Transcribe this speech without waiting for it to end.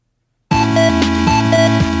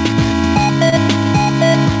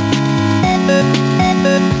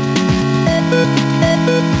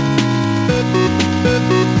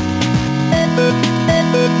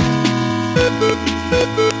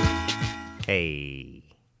Hey.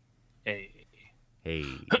 Hey. Hey.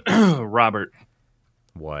 Robert,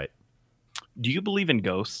 What? do you believe in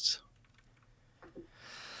ghosts?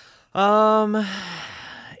 Um,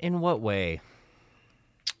 in what way?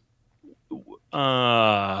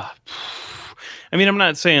 Uh, I mean, I'm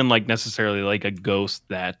not saying like necessarily like a ghost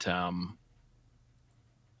that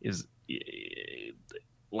is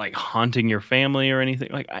like haunting your family or anything.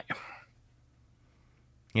 Like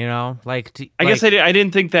You know, I guess I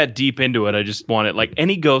didn't think that deep into it. I just wanted like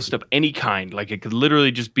any ghost of any kind. Like it could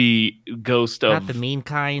literally just be ghost not the of mean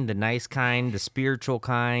kind, the nice kind, the spiritual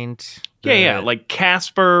kind. yeah, like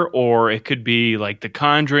Casper, or it could be like the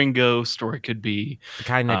Conjuring ghost, or it could be The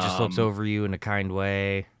kind that just looks um over you in a kind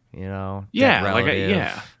way. You know, dead yeah, yeah,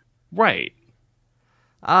 relative. right.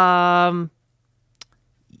 Um,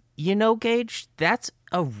 Gage, that's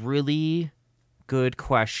a really good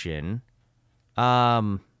question.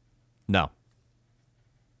 No.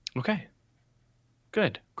 Okay.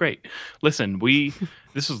 Good. Great. Listen,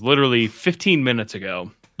 this was literally 15 minutes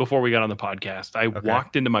ago before we got on the podcast. I Okay.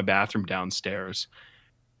 walked into my bathroom downstairs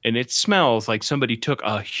and it smells like somebody took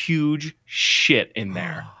a huge shit in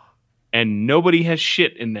there. And nobody has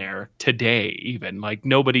shit in there today, even. Like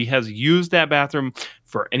nobody has used that bathroom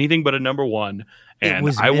for anything but a number one. It And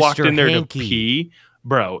was I walked Mr. in there to Hanky. pee.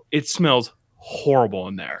 Bro, it smells horrible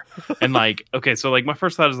in there. And like, okay, so like my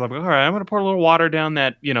first thought is like, all right, I'm gonna pour a little water down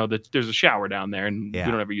that, there's a shower down there, and we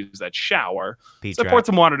Yeah. don't ever use that shower. Pea So I poured trap.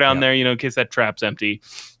 some water down Yep. there, in case that trap's empty.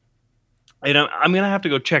 And I'm gonna have to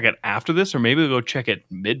go check it after this, or maybe we'll go check it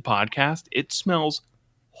mid podcast. It smells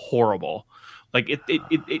horrible. Like it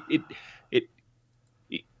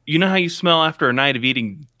you know how you smell after a night of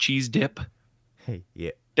eating cheese dip? Hey,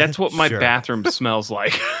 yeah. That's what my Sure. bathroom smells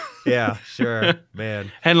like. Yeah, sure,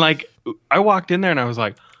 man. And like I walked in there and I was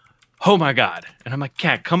like, oh my God. And I'm like,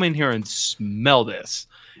 Cat, come in here and smell this.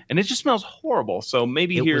 And it just smells horrible. So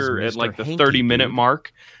maybe It was here at Mr. like the Hanky, 30-minute dude.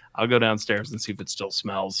 mark, I'll go downstairs and see if it still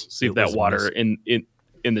smells. See if It that was water in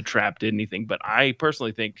the trap did anything. But I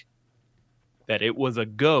personally think that it was a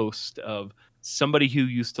ghost of somebody who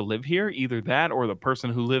used to live here. Either that or the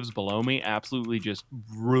person who lives below me absolutely just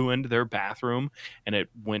ruined their bathroom and it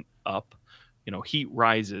went up. Heat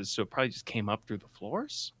rises, so it probably just came up through the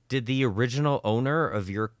floors. Did the original owner of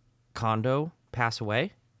your condo pass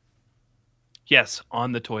away? Yes,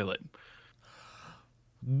 on the toilet.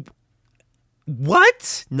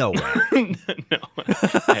 What? No way. No,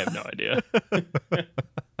 I have no idea. I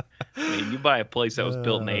mean, you buy a place that was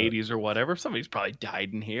built in the 80s or whatever, somebody's probably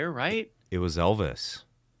died in here, right? It was Elvis.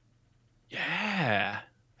 Yeah.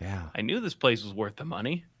 Yeah. I knew this place was worth the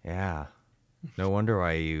money. Yeah. No wonder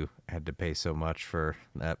why you had to pay so much for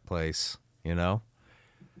that place,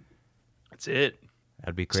 That's it.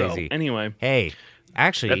 That'd be crazy. So, anyway. Hey,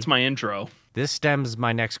 actually, that's my intro. This stems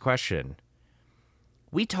my next question.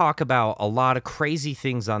 We talk about a lot of crazy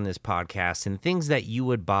things on this podcast and things that you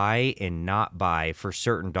would buy and not buy for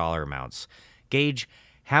certain dollar amounts. Gage,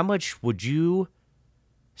 how much would you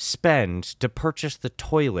spend to purchase the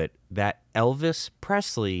toilet that Elvis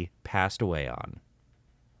Presley passed away on?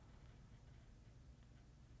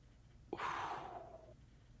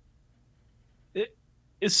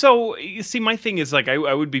 So, you see, my thing is like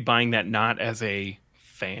I would be buying that not as a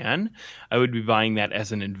fan. I would be buying that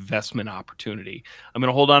as an investment opportunity. I'm going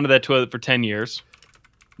to hold on to that toilet for 10 years,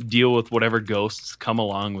 deal with whatever ghosts come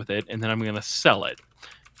along with it, and then I'm going to sell it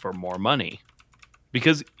for more money.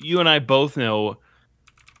 Because you and I both know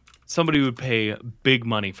somebody would pay big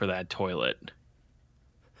money for that toilet.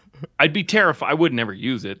 I'd be terrified. I would never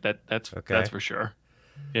use it. That's for sure.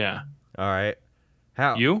 Yeah. All right.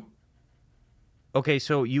 How? You? Okay,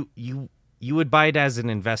 so you would buy it as an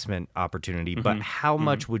investment opportunity, but how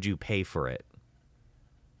much would you pay for it?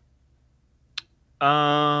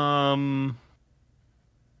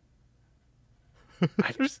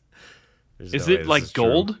 Is it like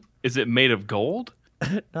gold? True. Is it made of gold?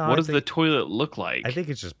 No, what does the toilet look like? I think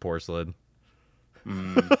it's just porcelain.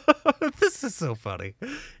 This is so funny.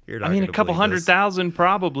 You're not. I mean, a couple $100,000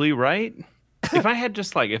 probably, right? If I had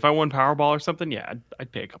just if I won Powerball or something, yeah,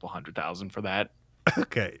 I'd pay a couple $100,000 for that.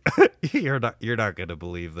 Okay, you're not gonna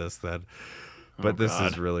believe this then, but this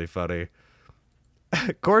is really funny.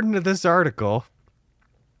 According to this article,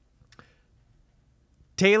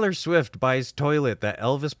 Taylor Swift buys toilet that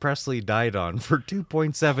Elvis Presley died on for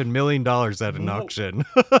 $2.7 million at an auction.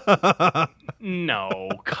 No,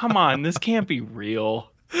 come on, this can't be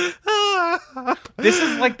real. This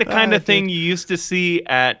is like the kind of thing you used to see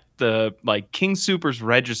at the King Soopers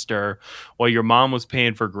register while your mom was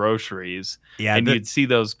paying for groceries. Yeah, and you'd see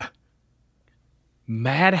those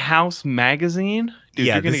Madhouse magazine. Dude,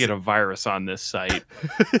 you're gonna get a virus on this site.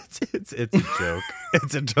 It's It's a joke.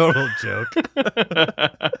 It's a total joke.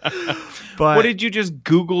 But what did you just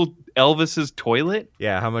Google Elvis's toilet?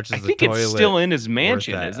 Yeah, how much is I the think toilet? it's still in his worth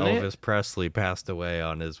mansion, that isn't Elvis it? Presley passed away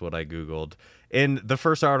on is what I Googled. In the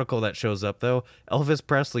first article that shows up, though, Elvis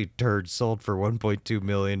Presley turd sold for $1.2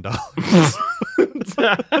 million.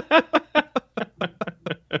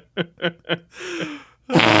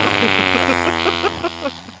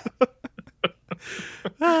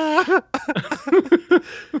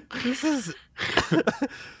 This is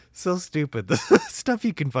so stupid. The stuff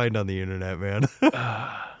you can find on the internet, man. Wait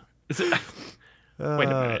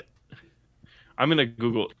a minute. I'm going to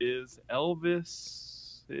Google, is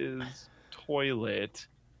Elvis's toilet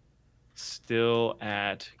still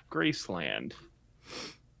at Graceland?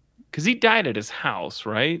 Because he died at his house,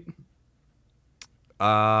 right?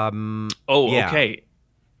 Yeah. Okay.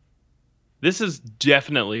 This is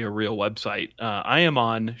definitely a real website. I am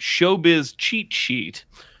on Showbiz Cheat Sheet.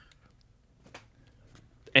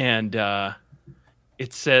 And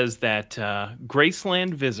it says that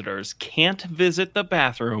Graceland visitors can't visit the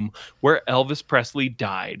bathroom where Elvis Presley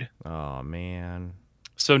died. Oh, man.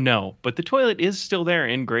 So no, but the toilet is still there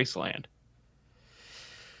in Graceland.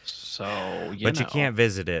 So, you can't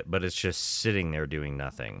visit it, but it's just sitting there doing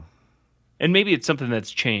nothing. And maybe it's something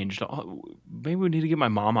that's changed. Maybe we need to get my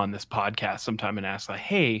mom on this podcast sometime and ask, like,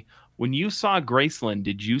 hey, when you saw Graceland,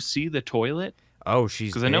 did you see the toilet? Oh, she's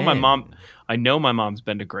because I know my mom. I know my mom's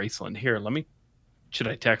been to Graceland. Here, should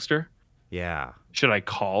I text her? Yeah. Should I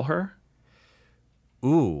call her?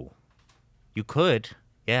 Ooh, you could.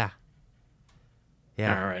 Yeah.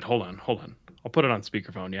 Yeah. All right, hold on. I'll put it on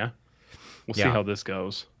speakerphone. Yeah, we'll see how this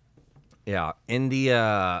goes. Yeah. In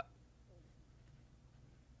the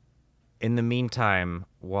meantime,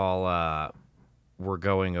 while we're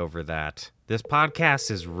going over that, this podcast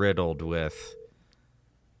is riddled with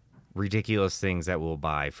ridiculous things that we'll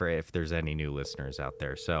buy for if there's any new listeners out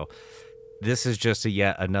there. So this is just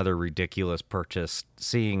yet another ridiculous purchase,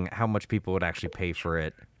 seeing how much people would actually pay for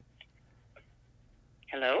it.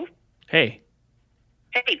 Hello? Hey.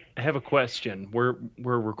 Hey. I have a question. We're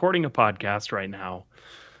recording a podcast right now,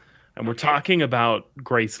 and we're talking about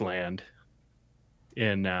Graceland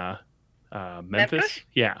in Memphis.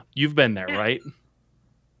 Yeah, you've been there, right?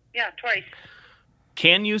 Yeah, twice.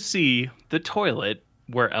 Can you see the toilet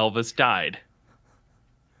where Elvis died?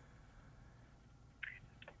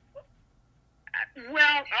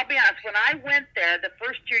 Well, I'll be honest. When I went there, the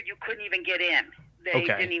first year you couldn't even get in. They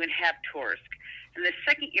didn't even have tours. And the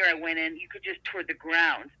second year I went in, you could just tour the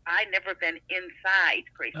grounds. I'd never been inside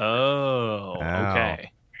Graceland. Oh,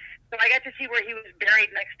 okay. So I got to see where he was buried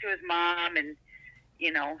next to his mom and,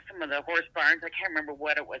 some of the horse barns. I can't remember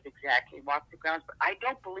what it was exactly. Walked the grounds. But I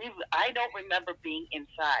don't remember being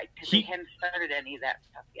inside because they hadn't started any of that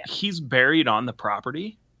stuff yet. He's buried on the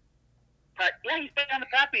property? But, yeah, he's been on the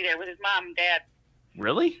property there with his mom and dad.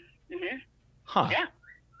 Really? Mm-hmm. Huh. Yeah.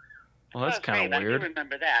 Well, that's kind of weird. I do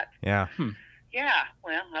remember that. Yeah. Yeah.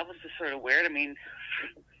 Well, that was just sort of weird. I mean,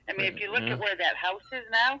 if you look at where that house is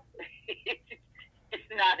now, it's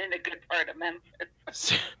not in a good part of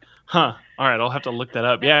Memphis. Huh. All right, I'll have to look that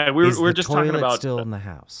up. Yeah, we're just talking about still in the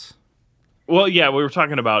house. Well, yeah, we were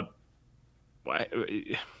talking about.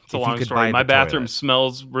 It's a long story. My bathroom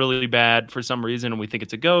smells really bad for some reason, and we think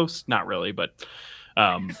it's a ghost. Not really, but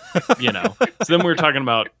So then we were talking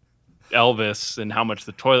about Elvis and how much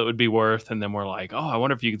the toilet would be worth, and then we're like, oh, I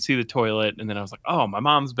wonder if you could see the toilet, and then I was like, oh, my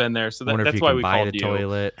mom's been there, so that's why we called you.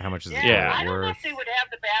 Toilet. How much is the toilet worth? I don't know if they would have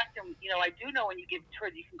the bathroom. I do know when you give a tour,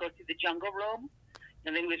 you can go through the jungle room.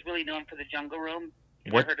 And then he was really known for the jungle room.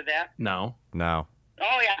 You ever heard of that? No. Oh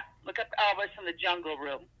yeah, look up Elvis in the jungle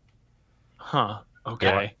room. Huh.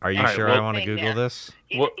 Okay. Are you sure I want to Google this?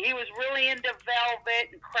 He was really into velvet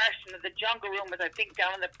and Crush, and the jungle room was, I think,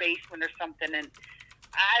 down in the basement or something. And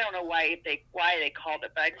I don't know why they called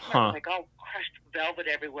it, but I just remember crushed velvet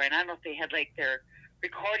everywhere. And I don't know if they had like their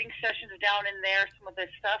recording sessions down in there, some of this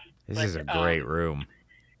stuff. This is a great room.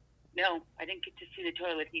 No, I didn't get to see the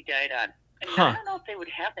toilet he died on. I don't know if they would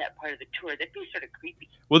have that part of the tour. That'd be sort of creepy.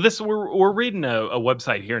 Well, we're reading a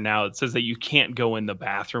website here now. It says that you can't go in the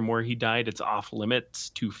bathroom where he died. It's off limits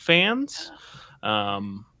to fans.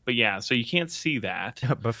 But yeah, so you can't see that.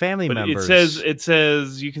 But family members. It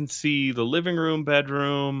says you can see the living room,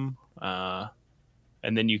 bedroom, and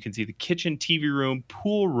then you can see the kitchen, TV room,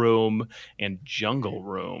 pool room, and jungle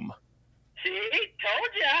room. See, told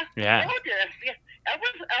ya. Yeah. Told ya. Yeah.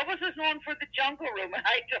 Elvis is known for the jungle room, and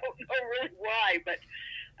I don't know really why, but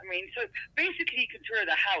I mean, so basically you can tour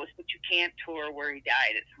the house, but you can't tour where he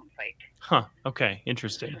died, it sounds like. Huh, okay,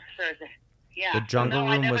 interesting. Yeah. The jungle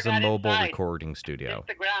room was a mobile recording studio. Just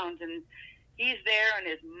the grounds, and he's there and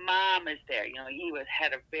his mom is there. You know, he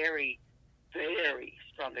had a very, very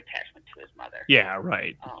strong attachment to his mother. Yeah,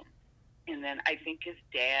 right. And then I think his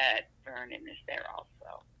dad, Vernon, is there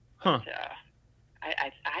also. Huh. But,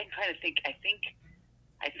 I kind of think I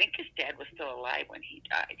think his dad was still alive when he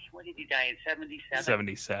died. When did he die? In 77?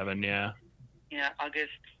 77, yeah. Yeah,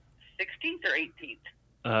 August 16th or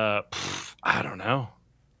 18th? I don't know.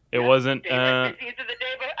 It wasn't. It's either the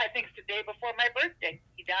day, I think it's the day before my birthday.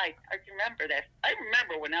 He died. I remember that. I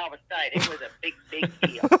remember when Elvis died. It was a big, big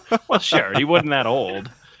deal. Well, sure. He wasn't that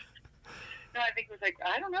old. No, I think it was like,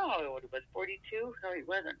 I don't know how old it was, 42? No, he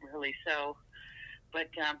wasn't really. So, but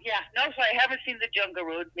yeah, no, so I haven't seen the Jungle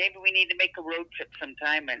Road. Maybe we need to make a road trip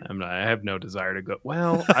sometime. And I have no desire to go.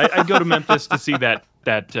 Well, I'd go to Memphis to see that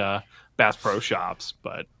Bass Pro Shops,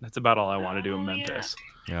 but that's about all I want to do in Memphis.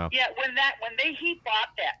 Yeah. Yeah, he bought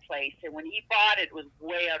that place, and when he bought it, it was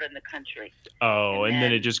way out in the country. Oh, and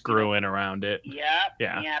then it just grew in around it. Yep.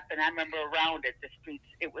 Yeah. Yep. And I remember around it, the streets,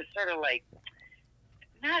 it was sort of like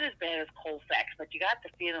not as bad as Colfax, but you got the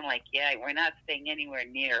feeling like, yeah, we're not staying anywhere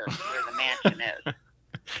near where the mansion is.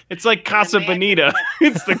 It's like Casa Bonita.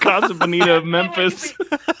 It's the Casa Bonita of Memphis.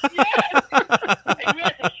 Yes. And he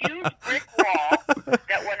has a huge brick wall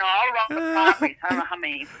that went all around the property. I don't know how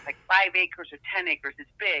many, like 5 acres or 10 acres.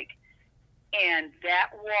 It's big. And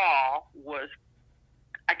that wall was,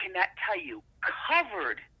 I cannot tell you,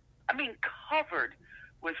 covered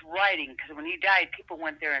with writing. Because when he died, people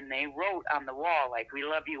went there and they wrote on the wall, like, "We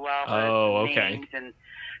love you, Elvis." Oh, okay. Names. And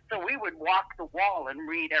so we would walk the wall and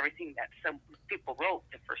read everything that some people wrote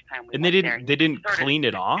the first time we And went there. they didn't clean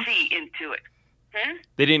it off? See into it.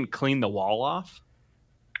 They didn't clean the wall off?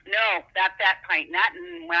 No, not that point. Not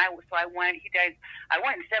in, when I went, he died, I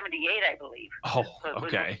went in 78, I believe. Oh, so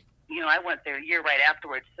okay. I went there a year right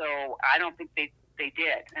afterwards, so I don't think they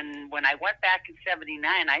did. And when I went back in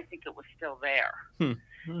 79, I think it was still there.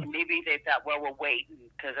 And maybe they thought, well, we'll wait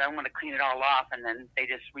because I want to clean it all off, and then they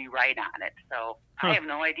just rewrite on it. So I have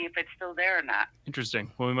no idea if it's still there or not.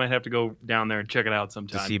 Interesting. Well, we might have to go down there and check it out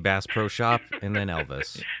sometime. To see Bass Pro Shop and then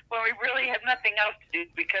Elvis. Well, we really have nothing else to do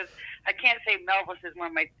because I can't say Memphis is one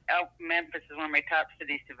of my top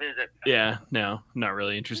cities to visit. Yeah, no, not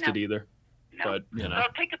really interested either. No. But, So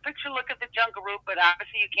take a picture, look at the Jungle Route, but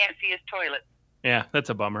obviously you can't see his toilet. Yeah,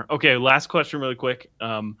 that's a bummer. Okay, last question really quick.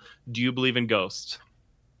 Do you believe in ghosts?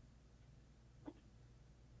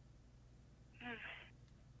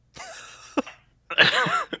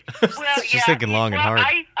 Well, She's thinking long and hard.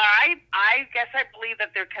 I guess I believe that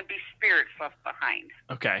there can be spirits left behind.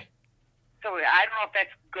 Okay. So I don't know if that's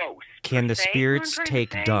ghosts. Can the spirits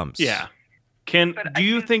take dumps? Yeah. Can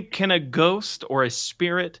a ghost or a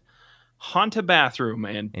spirit haunt a bathroom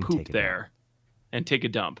and poop there and take a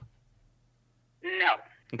dump? No.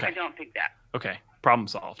 Okay. I don't think that. Okay. Problem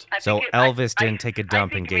solved. So Elvis didn't take a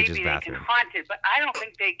dump in Gage's bathroom. They can haunt it, but I don't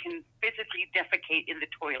think they can physically defecate in the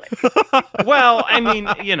toilet. Well, I mean,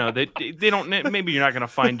 they don't. Maybe you're not going to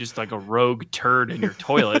find just like a rogue turd in your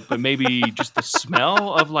toilet, but maybe just the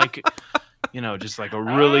smell of like, just like a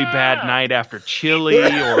really bad night after chili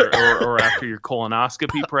or after your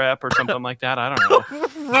colonoscopy prep or something like that. I don't know.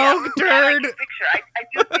 Rogue turd. I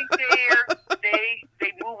do think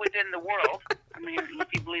they move within the world. I mean, if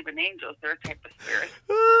you believe in angels, they're a type of spirit.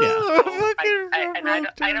 Yeah.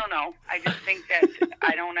 I don't know. I just think that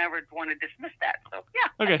I don't ever want to dismiss that. So,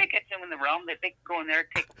 yeah, okay. I think it's in the realm that they can go in there,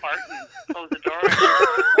 take apart, and close the door.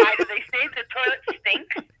 Why do they say the toilet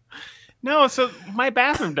stinks? No, so my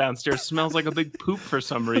bathroom downstairs smells like a big poop for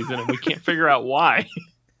some reason, and we can't figure out why.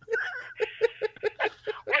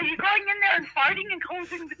 Were you going in there and farting and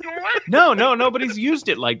closing the door? No, nobody's used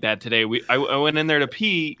it like that today. I went in there to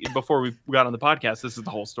pee before we got on the podcast. This is the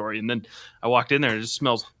whole story. And then I walked in there and it just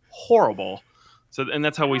smells horrible. And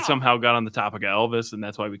that's how we somehow got on the topic of Elvis, and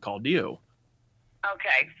that's why we called you.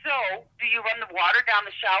 Okay, so do you run the water down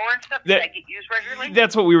the shower and stuff? Does that get used regularly?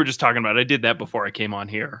 That's what we were just talking about. I did that before I came on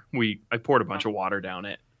here. I poured a bunch of water down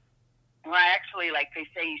it. Well, actually, like they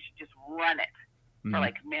say, you should just run it. For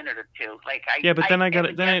like a minute or two, but then I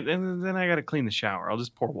gotta clean the shower. I'll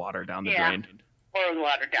just pour water down the drain. Pour the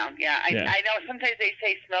water down. Yeah, I know. Sometimes they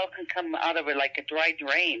say smell can come out of it like a dry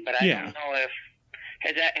drain, but I don't know if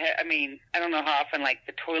I mean, I don't know how often like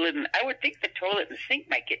the toilet and I would think the toilet and the sink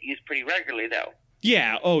might get used pretty regularly though.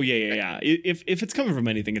 Yeah. Oh, yeah. If it's coming from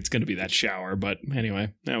anything, it's going to be that shower. But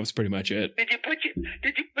anyway, that was pretty much it. Did you put your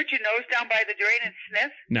nose down by the drain and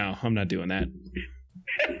sniff? No, I'm not doing that.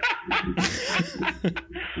 I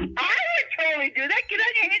would totally do that. Get on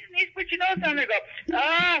your hands and knees, put your nose down there, and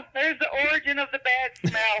go. There's the origin of the bad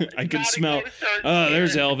smell. I can smell.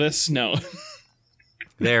 There's Elvis. No.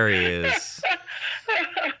 There he is.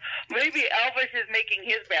 Maybe Elvis thinking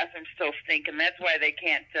his bathroom's still stinking. That's why they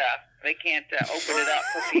can't open it up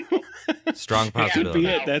for people. Strong Could possibility. be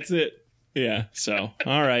it. That's it. Yeah. So,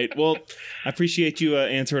 all right. Well, I appreciate you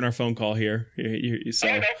answering our phone call here. So,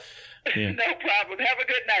 Oh, no. Yeah. No problem. Have a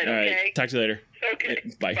good night, all right. okay? Talk to you later.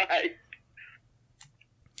 Okay. Bye. Bye.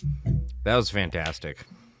 That was fantastic.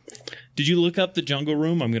 Did you look up the Jungle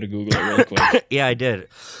Room? I'm going to Google it real quick. Yeah, I did.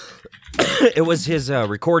 It was his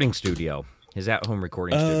recording studio, his at-home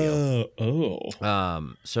recording studio.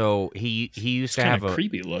 So he used to have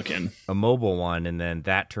creepy looking a mobile one, and then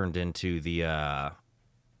that turned into the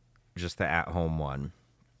just the at-home one,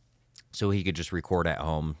 so he could just record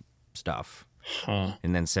at-home stuff,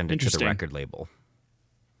 and then send it to the record label.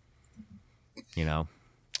 You know,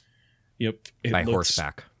 yep, by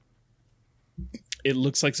horseback. It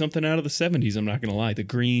looks like something out of the 70s, I'm not going to lie. The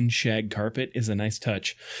green shag carpet is a nice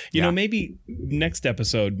touch. You know, maybe next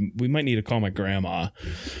episode, we might need to call my grandma.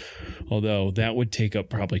 Although that would take up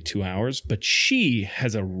probably 2 hours. But she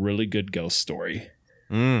has a really good ghost story.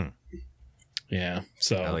 Yeah.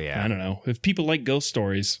 So, I don't know. If people like ghost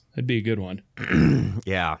stories, that'd be a good one.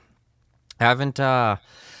 Yeah.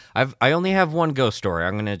 I only have one ghost story.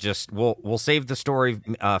 I'm going to we'll save the story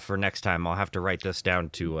for next time. I'll have to write this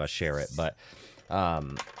down to share it. But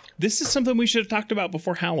this is something we should have talked about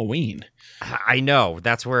before Halloween. I know.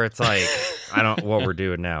 That's where it's like, I don't what we're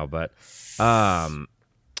doing now, but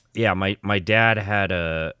yeah, my dad had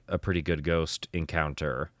a pretty good ghost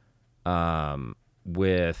encounter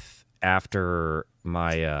with after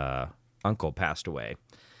my uncle passed away.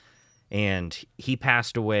 And he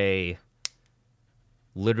passed away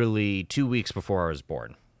literally 2 weeks before I was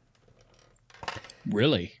born.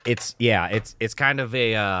 Really? It's kind of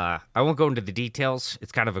a I won't go into the details.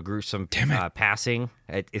 It's kind of a gruesome passing.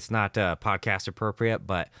 It's not podcast appropriate,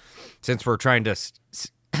 but since we're trying to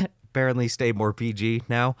apparently stay more PG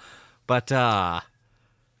now, but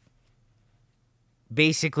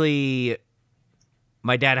basically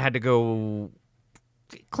my dad had to go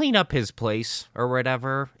clean up his place or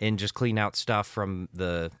whatever and just clean out stuff from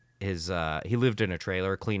his he lived in a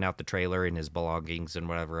trailer, clean out the trailer and his belongings and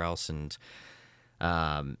whatever else. And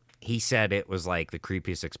he said it was like the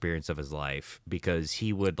creepiest experience of his life because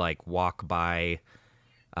he would like walk by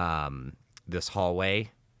this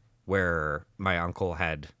hallway where my uncle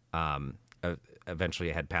had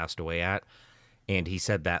eventually had passed away at. And he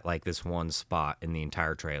said that like this one spot in the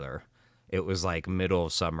entire trailer, it was like middle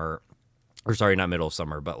of summer, or sorry, not middle of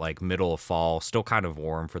summer, but like middle of fall, still kind of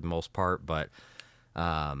warm for the most part, but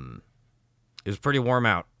it was pretty warm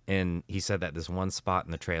out. And he said that this one spot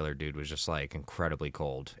in the trailer, dude, was just like incredibly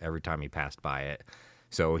cold every time he passed by it.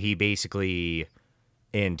 So he basically,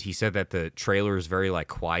 and he said that the trailer is very like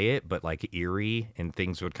quiet, but like eerie, and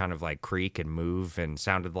things would kind of like creak and move and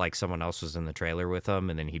sounded like someone else was in the trailer with him.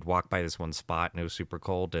 And then he'd walk by this one spot and it was super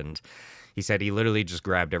cold. And he said he literally just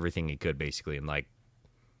grabbed everything he could basically and like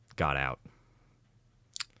got out.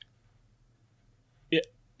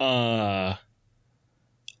 Yeah.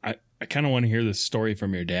 I kind of want to hear this story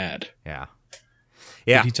from your dad. Yeah.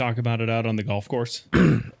 Did he talk about it out on the golf course?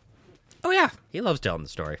 Oh, yeah. He loves telling the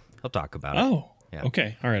story. He'll talk about it. Oh, yeah.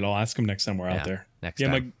 Okay. All right. I'll ask him next time we're out there. Next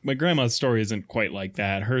time. My grandma's story isn't quite like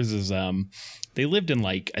that. Hers is, they lived in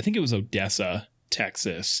like, I think it was Odessa,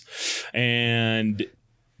 Texas. And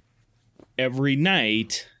every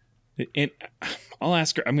night, and I'll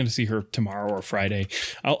ask her, I'm going to see her tomorrow or Friday.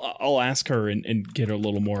 I'll ask her and get her a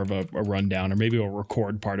little more of a rundown, or maybe I'll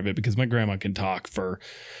record part of it because my grandma can talk for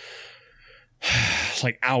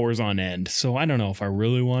like hours on end. So I don't know if I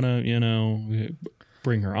really want to,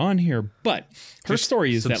 bring her on here, but her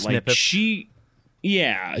story is that snippets.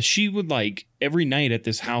 like she would like every night at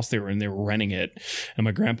this house they were renting it. And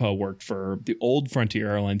my grandpa worked for the old Frontier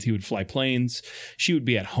Airlines. He would fly planes. She would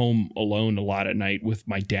be at home alone a lot at night with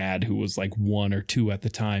my dad, who was like 1 or 2 at the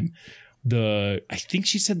time. I think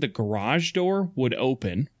she said the garage door would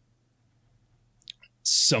open.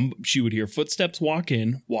 She would hear footsteps walk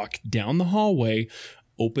down the hallway,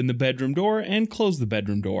 open the bedroom door and close the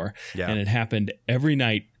bedroom door. Yeah. And it happened every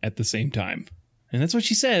night at the same time. And that's what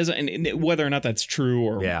she says, and whether or not that's true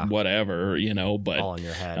or whatever, but all in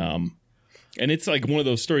your head. And it's like one of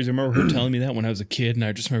those stories. I remember her telling me that when I was a kid, and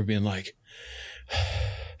I just remember being like,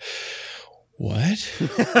 "What?"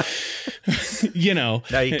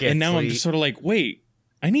 Now you and now I'm just sort of like, "Wait,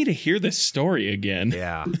 I need to hear this story again."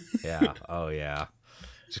 Yeah. Oh yeah,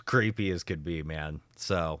 it's creepy as could be, man.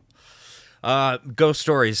 So, ghost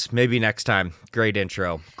stories maybe next time. Great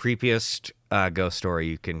intro, creepiest ghost story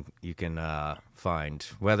you can find,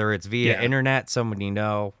 whether it's via internet, someone you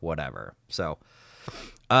know, whatever. So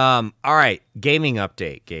all right, gaming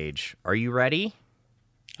update. Gage, are you ready?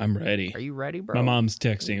 I'm ready. Are you ready, bro? My mom's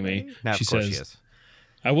texting me. No, She of course says, she is.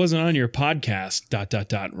 I wasn't on your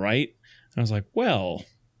podcast, ... right? And I was like, well,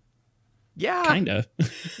 Yeah, kind of.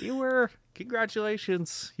 you were.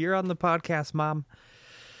 Congratulations. You're on the podcast, Mom.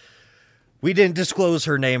 We didn't disclose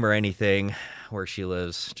her name or anything, where she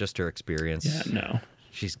lives, just her experience. Yeah, no.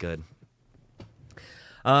 She's good.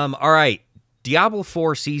 All right. Diablo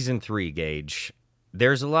 4 Season 3, Gage.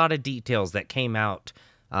 There's a lot of details that came out.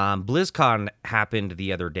 BlizzCon happened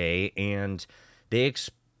the other day, and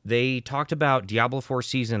they talked about Diablo 4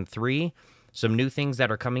 Season 3, some new things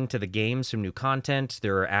that are coming to the game, some new content.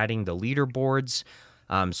 They're adding the leaderboards,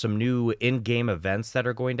 some new in-game events that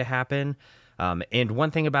are going to happen. And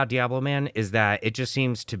one thing about Diablo, man, is that it just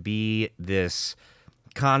seems to be this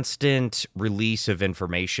constant release of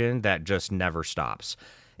information that just never stops.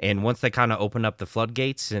 And once they kind of open up the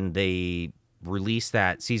floodgates and they release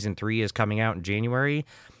that Season 3 is coming out in January,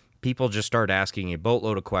 people just start asking a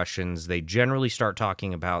boatload of questions. They generally start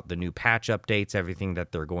talking about the new patch updates, everything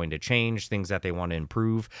that they're going to change, things that they want to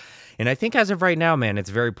improve. And I think as of right now, man, it's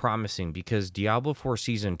very promising because Diablo 4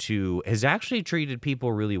 Season 2 has actually treated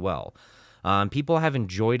people really well. People have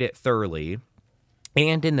enjoyed it thoroughly.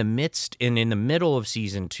 And in the middle of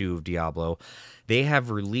Season 2 of Diablo, they have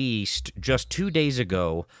released just 2 days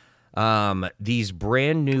ago these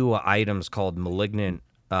brand new items called Malignant,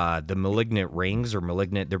 the Malignant Rings, or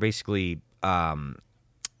Malignant. They're basically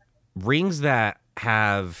rings that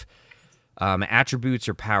have attributes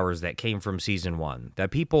or powers that came from Season 1 that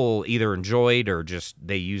people either enjoyed or just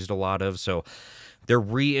they used a lot of. So they're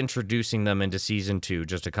reintroducing them into Season 2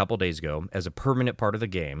 just a couple days ago as a permanent part of the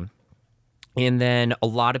game. And then a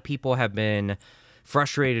lot of people have been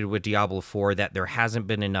frustrated with Diablo 4 that there hasn't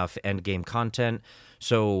been enough endgame content.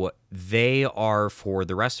 So they are, for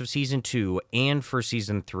the rest of Season 2 and for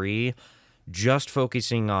Season 3, just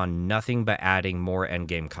focusing on nothing but adding more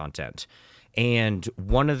endgame content. And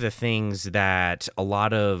one of the things that a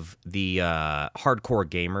lot of the hardcore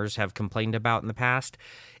gamers have complained about in the past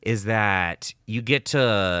is that you get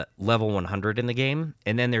to level 100 in the game,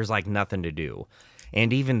 and then there's like nothing to do.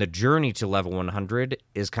 And even the journey to level 100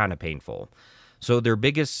 is kind of painful. So their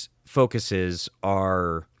biggest focuses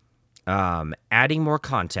are adding more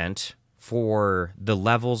content for the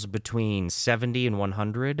levels between 70 and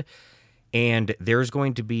 100. And there's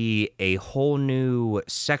going to be a whole new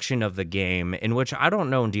section of the game in which I don't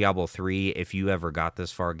know in Diablo 3 if you ever got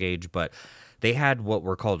this far, Gage, but they had what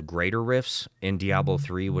were called greater rifts in Diablo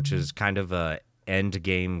 3, which is kind of a end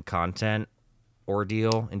game content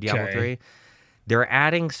ordeal in Diablo 3. They're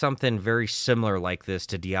adding something very similar like this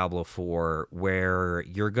to Diablo 4, where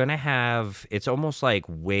you're going to have, it's almost like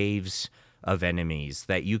waves of enemies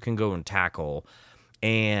that you can go and tackle.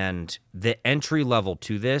 And the entry level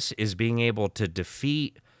to this is being able to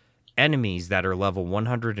defeat enemies that are level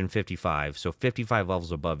 155, so 55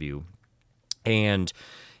 levels above you. And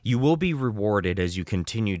you will be rewarded as you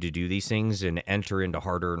continue to do these things and enter into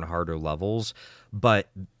harder and harder levels. But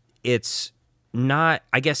it's not,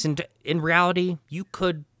 I guess, in reality, you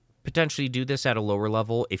could potentially do this at a lower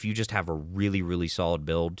level if you just have a really, really solid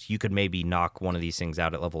build. You could maybe knock one of these things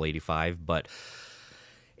out at level 85, but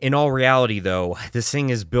in all reality, though, this thing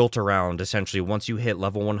is built around, essentially, once you hit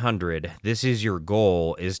level 100, this is your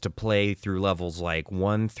goal, is to play through levels like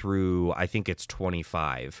 1 through, I think it's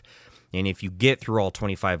 25. And if you get through all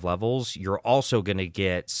 25 levels, you're also going to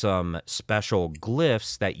get some special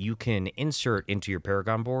glyphs that you can insert into your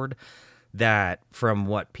Paragon board that, from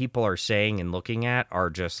what people are saying and looking at, are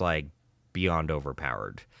just, like, beyond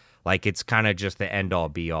overpowered. Like, it's kind of just the end-all,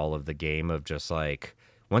 be-all of the game of just, like,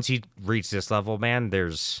 once you reach this level, man,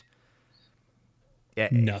 there's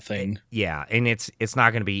nothing. Yeah, and it's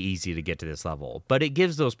not going to be easy to get to this level. But it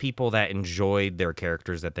gives those people that enjoyed their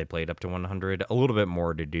characters that they played up to 100 a little bit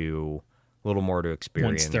more to do, a little more to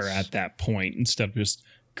experience. Once they're at that point, instead of just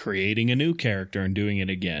creating a new character and doing it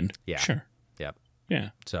again. Yeah. Sure. Yep.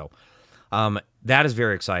 Yeah. So that is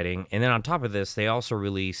very exciting. And then on top of this, they also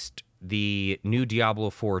released the new Diablo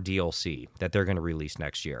 4 DLC that they're going to release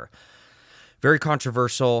next year. Very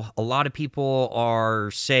controversial. A lot of people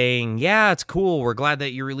are saying, yeah, it's cool. We're glad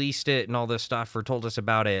that you released it and all this stuff or told us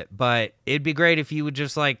about it. But it'd be great if you would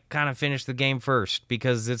just like kind of finish the game first,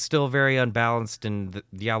 because it's still very unbalanced and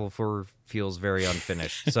Diablo 4 feels very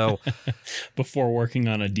unfinished. So before working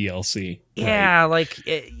on a DLC. Yeah, right.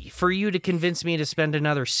 For you to convince me to spend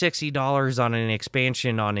another $60 on an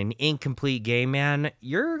expansion on an incomplete game, man,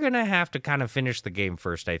 you're going to have to kind of finish the game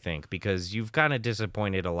first, I think, because you've kind of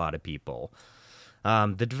disappointed a lot of people.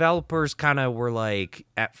 The developers kind of were like,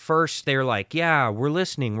 at first they're like, yeah, we're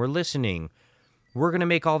listening. We're going to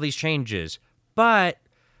make all these changes. But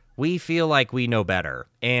we feel like we know better,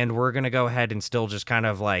 and we're going to go ahead and still just kind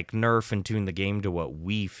of like nerf and tune the game to what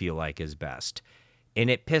we feel like is best. And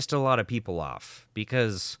it pissed a lot of people off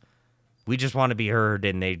because we just want to be heard,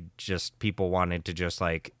 and people wanted to just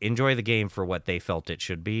like enjoy the game for what they felt it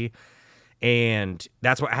should be. And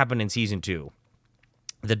that's what happened in Season 2.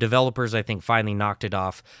 The developers, I think, finally knocked it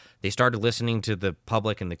off. They started listening to the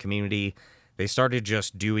public and the community. They started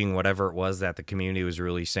just doing whatever it was that the community was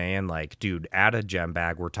really saying. Like, dude, add a gem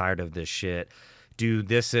bag. We're tired of this shit. Do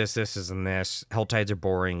this, and this. Helltides are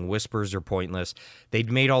boring. Whispers are pointless.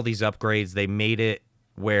 They'd made all these upgrades. They made it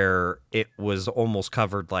where it was almost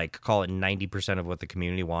covered, like, call it 90% of what the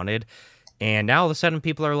community wanted. And now all of a sudden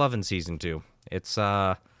people are loving Season 2. It's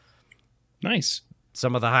nice.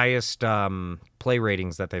 Some of the highest play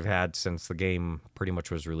ratings that they've had since the game pretty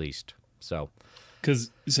much was released. So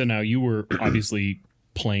now you were obviously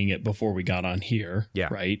playing it before we got on here, yeah,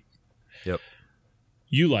 right? Yep.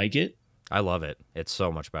 You like it? I love it. It's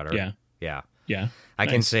so much better. Yeah. I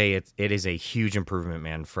can say it is a huge improvement,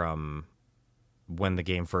 man, from when the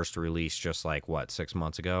game first released, just like 6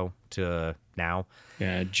 months ago to now.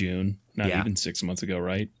 Yeah, June. Not even 6 months ago,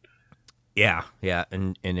 right? Yeah,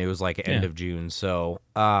 and it was like end of June. So,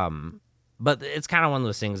 but it's kind of one of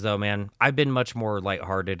those things, though, man. I've been much more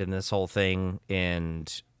lighthearted in this whole thing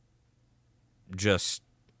and just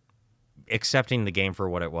accepting the game for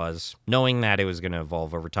what it was, knowing that it was going to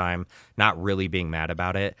evolve over time, not really being mad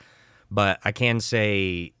about it. But I can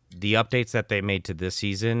say the updates that they made to this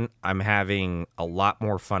season, I'm having a lot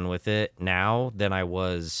more fun with it now than I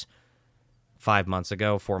was 4 months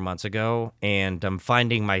ago, and I'm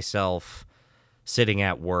finding myself sitting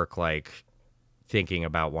at work, like, thinking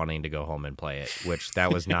about wanting to go home and play it, which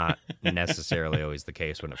that was not necessarily always the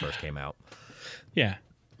case when it first came out. Yeah.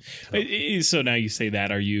 So now you say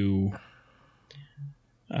that, are you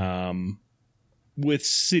with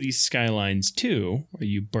City Skylines 2, are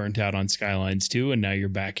you burnt out on Skylines 2 and now you're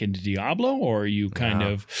back into Diablo, or are you kind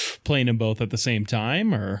of playing them both at the same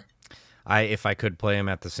time, or? If I could play them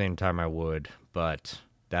at the same time, I would, but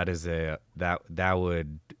that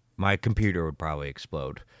would, my computer would probably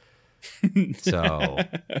explode. So,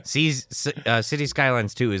 City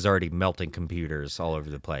Skylines 2 is already melting computers all over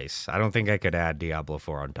the place. I don't think I could add Diablo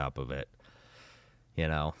 4 on top of it.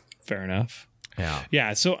 Fair enough. Yeah.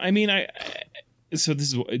 Yeah. So, I mean, so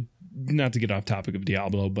this is not to get off topic of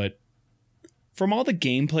Diablo, but from all the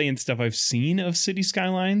gameplay and stuff I've seen of City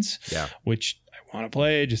Skylines, which I want to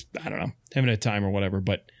play, just, I don't know, haven't had time or whatever,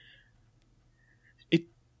 but it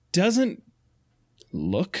doesn't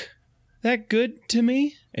look that good to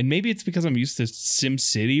me. And maybe it's because I'm used to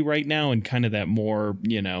SimCity right now and kind of that more,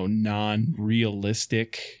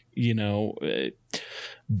 non-realistic,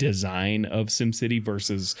 design of SimCity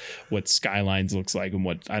versus what Skylines looks like and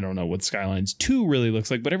what, I don't know, what Skylines 2 really looks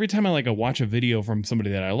like. But every time I watch a video from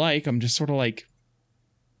somebody that I like, I'm just sort of like,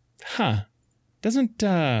 doesn't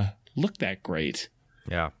look that great.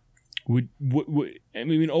 Yeah. Would I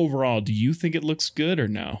mean, overall, do you think it looks good or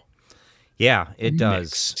no? Yeah, it does.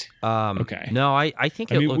 Mixed. Okay. No, I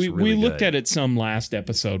think it looks really good. We looked at it some last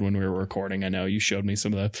episode when we were recording. I know you showed me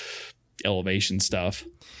some of the elevation stuff.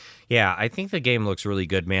 Yeah, I think the game looks really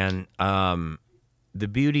good, man. The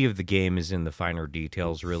beauty of the game is in the finer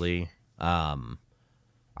details, really.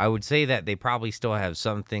 I would say that they probably still have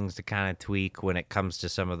some things to kind of tweak when it comes to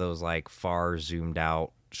some of those far zoomed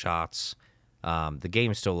out shots. The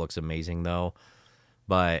game still looks amazing, though.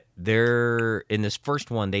 But in this first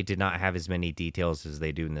one, they did not have as many details as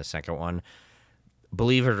they do in the second one.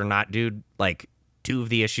 Believe it or not, dude, 2 of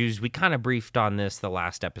the issues, we kind of briefed on this the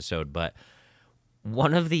last episode, but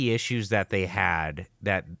one of the issues that they had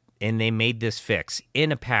and they made this fix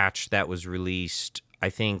in a patch that was released, I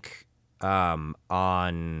think, it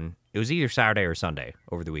was either Saturday or Sunday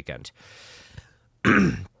over the weekend.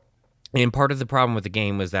 And part of the problem with the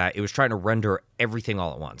game was that it was trying to render everything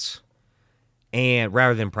all at once, and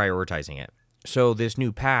rather than prioritizing it. So this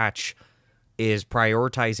new patch is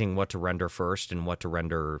prioritizing what to render first and what to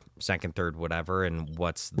render second, third, whatever, and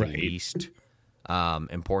what's the least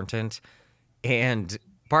important. And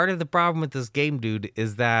part of the problem with this game, dude,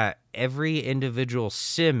 is that every individual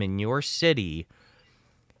sim in your city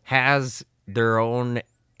has their own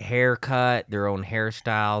haircut, their own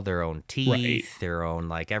hairstyle, their own teeth, their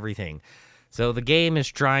own everything. So the game is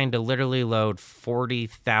trying to literally load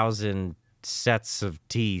 40,000 sets of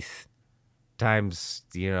teeth times,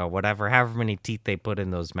 however many teeth they put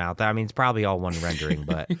in those mouths. I mean, it's probably all one rendering,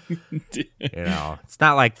 but it's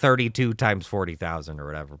not 32 times 40,000 or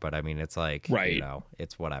whatever, but I mean, it's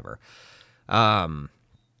it's whatever. The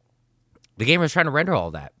game is trying to render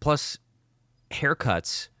all that. Plus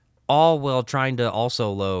haircuts all while trying to also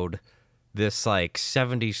load this like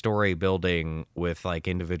 70-story building with like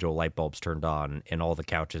individual light bulbs turned on and all the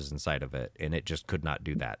couches inside of it, and it just could not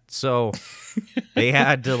do that. So they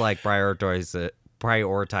had to like prioritize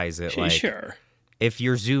it. Like, sure. If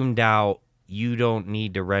you're zoomed out, you don't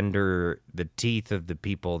need to render the teeth of the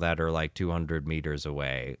people that are like 200 meters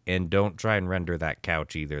away, and don't try and render that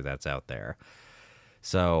couch either that's out there.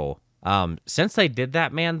 So since they did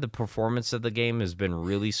that, man, the performance of the game has been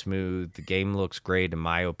really smooth. The game looks great in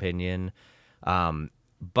my opinion.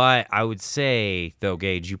 But I would say, though,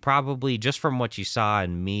 Gage, you probably, just from what you saw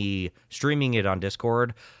and me streaming it on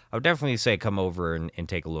Discord, I would definitely say come over and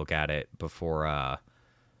take a look at it before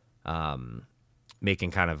making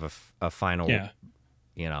kind of a final,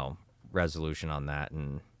 resolution on that.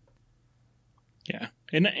 And yeah.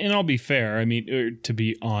 And I'll be fair. I mean, or to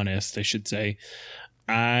be honest, I should say,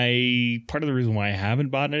 part of the reason why I haven't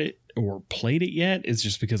bought it or played it yet is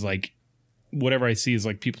just because like whatever I see is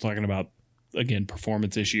like people talking about, again,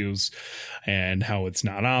 performance issues and how it's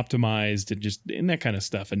not optimized and that kind of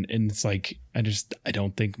stuff. And it's like, I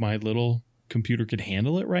don't think my little computer could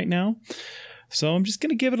handle it right now. So I'm just going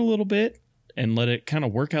to give it a little bit and let it kind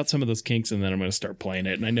of work out some of those kinks. And then I'm going to start playing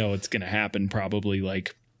it. And I know it's going to happen probably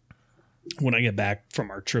like when I get back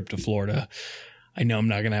from our trip to Florida. I know I'm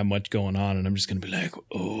not going to have much going on, and I'm just going to be like,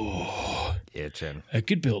 oh, itching. I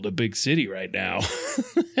could build a big city right now.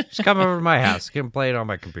 Just come over to my house. You can play it on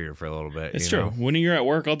my computer for a little bit. It's true. When you're at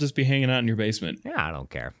work, I'll just be hanging out in your basement. Yeah, I don't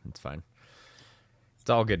care. It's fine. It's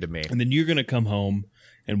all good to me. And then you're going to come home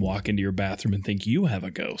and walk into your bathroom and think you have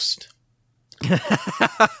a ghost.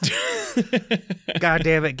 God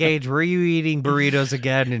damn it, Gage. Were you eating burritos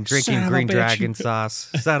again and drinking Green Dragon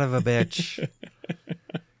sauce? Son of a bitch.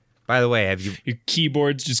 By the way, your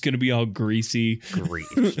keyboard's just going to be all greasy?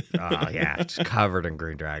 Oh, yeah. Just covered in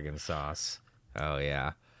Green Dragon sauce. Oh,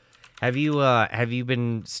 yeah. Have you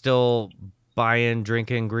been still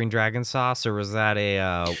drinking Green Dragon sauce, or was that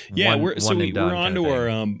a we're on to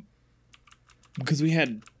our because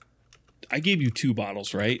I gave you 2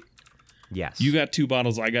 bottles, right? Yes. You got 2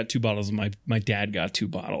 bottles, I got 2 bottles, and my dad got 2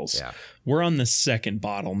 bottles. Yeah. We're on the 2nd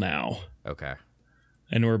bottle now. Okay.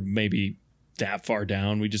 And we're maybe that far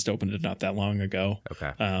down. We just opened it not that long ago.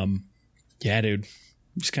 Okay. Yeah, dude.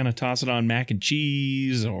 Just kind of toss it on mac and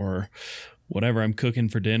cheese or whatever I'm cooking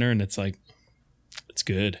for dinner, and it's like, it's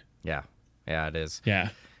good. Yeah. Yeah, it is. Yeah.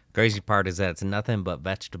 Crazy part is that it's nothing but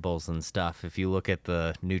vegetables and stuff. If you look at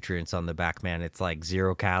the nutrients on the back, man, it's like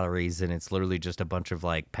 0 calories, and it's literally just a bunch of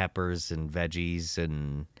like peppers and veggies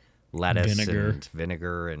and lettuce and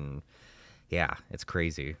vinegar, and yeah, it's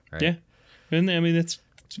crazy, right? Yeah. And I mean, that's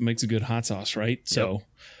what makes a good hot sauce, right? So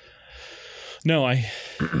no, I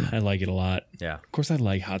like it a lot. Yeah. Of course I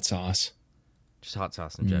like hot sauce. Just hot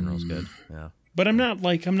sauce in general is good. Yeah. But I'm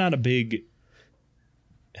not a big,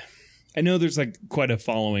 I know there's like quite a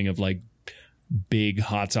following of like big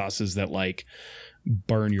hot sauces that like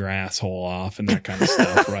burn your asshole off and that kind of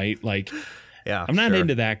stuff, right? Like, yeah, I'm not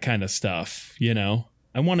into that kind of stuff, you know?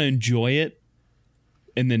 I want to enjoy it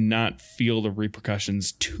and then not feel the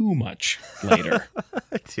repercussions too much later.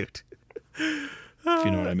 Dude. If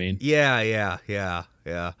you know what I mean. Yeah.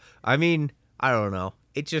 I mean, I don't know.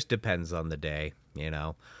 It just depends on the day, you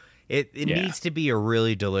know? It needs to be a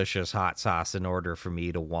really delicious hot sauce in order for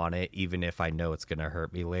me to want it, even if I know it's going to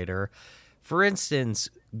hurt me later. For instance,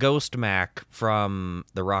 Ghost Mac from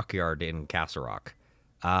the Rock Yard in Castle Rock.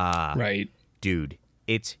 Right. Dude,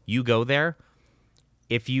 you go there.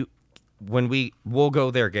 We'll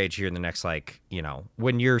go there, Gage, here in the next, like, you know,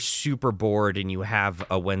 when you're super bored and you have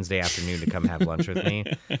a Wednesday afternoon to come have lunch with me.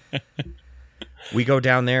 We go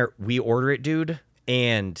down there, we order it, dude,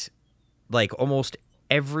 and like almost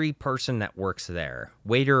every person that works there,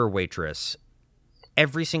 waiter or waitress,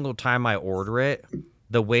 every single time I order it,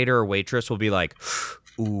 the waiter or waitress will be like,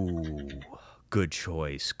 ooh, good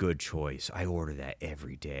choice. I order that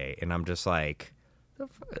every day. And I'm just like,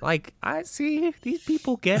 I see these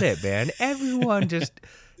people get it, man. Everyone just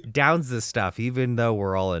downs this stuff, even though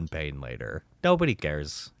we're all in pain later. Nobody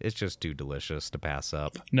cares. It's just too delicious to pass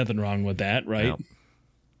up. Nothing wrong with that, right? No,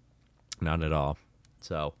 not at all.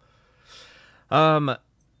 So,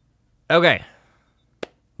 okay.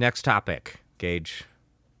 Next topic, Gage.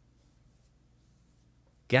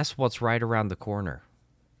 Guess what's right around the corner?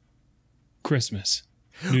 Christmas.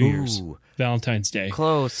 New Year's. Valentine's Day.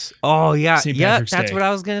 Close. Oh, yeah. St. Yeah, Patrick's that's Day. what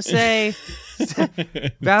I was going to say.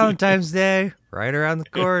 Valentine's Day, right around the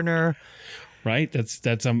corner. Right?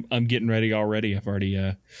 That's I'm getting ready already. I've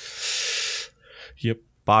already yep.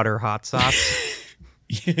 Bought her hot sauce.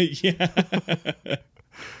 Yeah.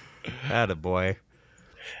 Attaboy.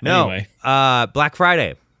 No. Anyway. Black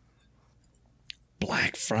Friday.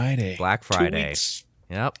 Black Friday. Black Friday. 2 weeks.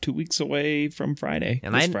 Yep. 2 weeks away from Friday.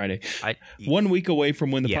 And Friday. 1 week away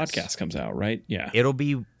from when the yes. podcast comes out, right? Yeah. It'll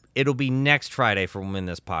be next Friday from when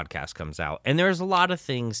this podcast comes out. And there's a lot of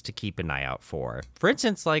things to keep an eye out for. For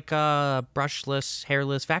instance, like brushless,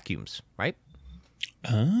 hairless vacuums, right?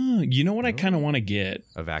 You know what I kind of want to get?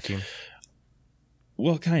 A vacuum?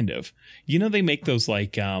 Well, kind of. You know, they make those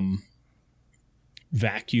like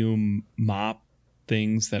vacuum mop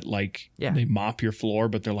things that like they mop your floor,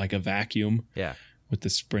 but they're like a vacuum. Yeah. With the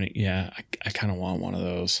sprinting. Yeah, I kind of want one of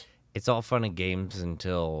those. It's all fun and games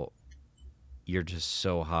until you're just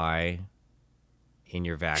so high in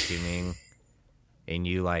your vacuuming and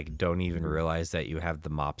you like don't even realize that you have the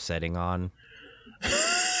mop setting on.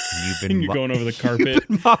 You're going over the carpet. You've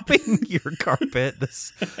been mopping your carpet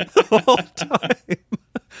the whole time.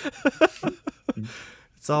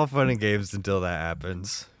 It's all fun and games until that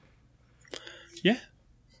happens. Yeah.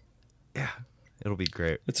 Yeah. It'll be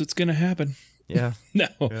great. That's what's going to happen. Yeah. No.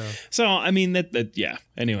 Yeah. So, I mean, that yeah.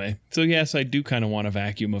 Anyway. So, yes, I do kind of want a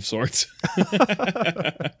vacuum of sorts.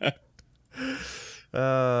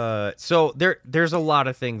 So there's a lot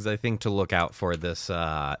of things I think to look out for this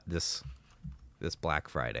Black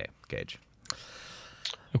Friday, Gage.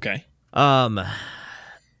 Okay. One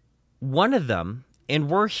of them, and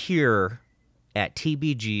we're here at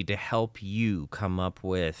TBG to help you come up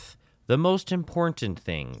with the most important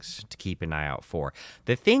things to keep an eye out for.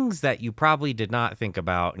 The things that you probably did not think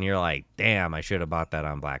about, and you're like, damn, I should have bought that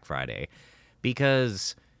on Black Friday.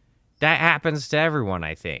 Because that happens to everyone,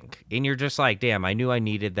 I think. And you're just like, damn, I knew I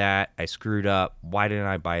needed that. I screwed up. Why didn't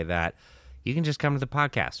I buy that? You can just come to the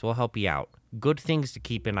podcast. We'll help you out. Good things to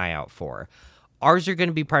keep an eye out for. Ours are going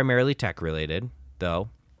to be primarily tech-related, though.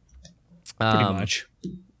 Pretty much.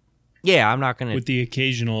 Yeah, I'm not going to... With the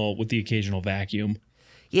occasional vacuum.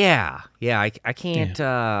 Yeah. I can't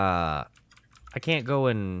I can't go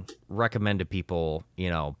and recommend to people,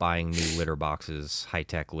 buying new litter boxes,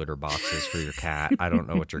 high-tech litter boxes for your cat. I don't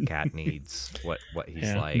know what your cat needs, what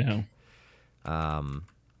he's like. No.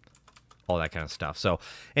 All that kind of stuff. So,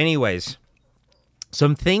 anyways,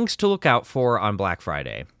 some things to look out for on Black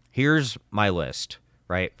Friday. Here's my list,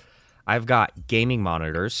 right? I've got gaming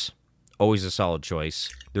monitors, always a solid choice.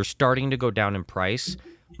 They're starting to go down in price.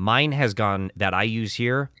 Mine has gone, that I use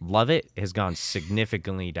here, love it, has gone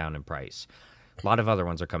significantly down in price. A lot of other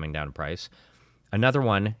ones are coming down in price. Another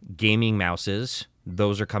one, gaming mouses.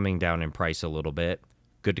 Those are coming down in price a little bit.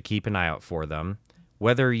 Good to keep an eye out for them.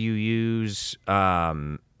 Whether you use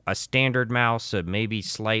a standard mouse, a maybe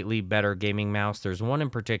slightly better gaming mouse. There's one in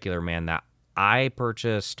particular, man, that I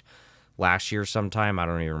purchased last year sometime. I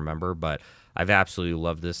don't even remember, but I've absolutely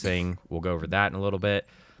loved this thing. We'll go over that in a little bit.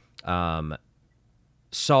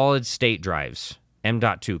 Solid state drives,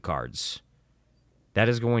 M.2 cards. That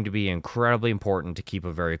is going to be incredibly important to keep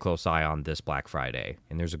a very close eye on this Black Friday,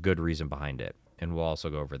 and there's a good reason behind it, and we'll also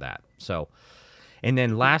go over that. So, and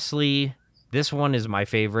then lastly, this one is my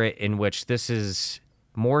favorite, in which this is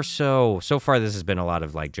more so far this has been a lot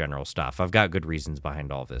of like general stuff. I've got good reasons behind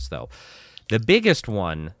all this, though. The biggest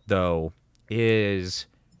one, though, is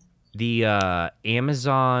the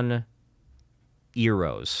Amazon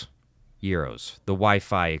Eros, the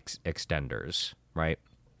Wi-Fi extenders, right?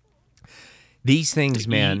 These things,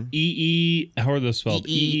 man. How are those spelled?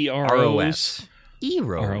 EEROS.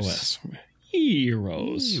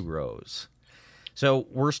 Eros. So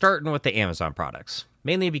we're starting with the Amazon products,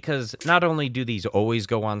 mainly because not only do these always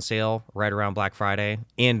go on sale right around Black Friday,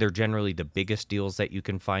 and they're generally the biggest deals that you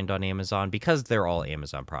can find on Amazon because they're all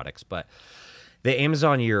Amazon products, but the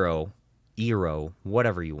Amazon Eero,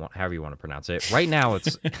 whatever you want, however you want to pronounce it. Right now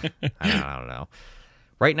it's, I don't know.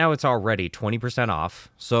 Right now it's already 20%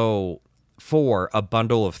 off. So for a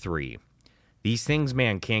bundle of 3, these things,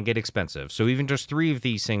 man, can get expensive. So even just 3 of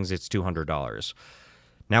these things, it's $200.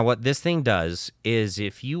 Now what this thing does is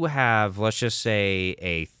if you have, let's just say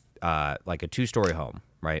a 2-story home,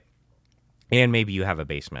 right? And maybe you have a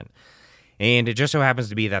basement. And it just so happens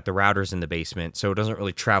to be that the router's in the basement, so it doesn't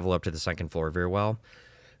really travel up to the second floor very well.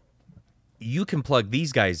 You can plug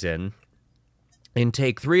these guys in and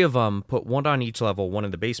take 3 of them, put one on each level, one in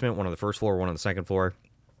the basement, one on the first floor, one on the second floor.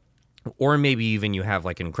 Or maybe even you have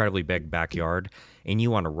like an incredibly big backyard and you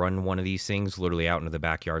want to run one of these things literally out into the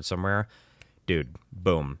backyard somewhere. Dude,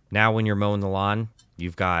 boom. Now when you're mowing the lawn,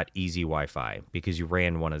 you've got easy Wi-Fi because you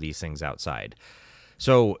ran one of these things outside.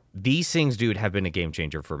 So these things, dude, have been a game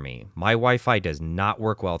changer for me. My Wi-Fi does not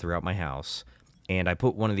work well throughout my house. And I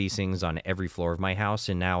put one of these things on every floor of my house,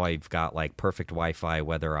 and now I've got like perfect Wi-Fi,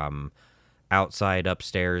 whether I'm outside,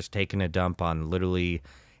 upstairs, taking a dump on literally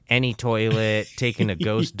any toilet, taking a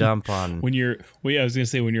ghost dump on. I was gonna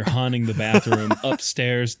say when you're haunting the bathroom,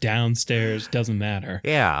 upstairs, downstairs, doesn't matter.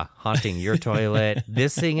 Yeah, haunting your toilet.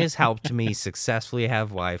 This thing has helped me successfully have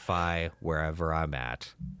Wi-Fi wherever I'm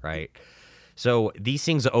at, right? So these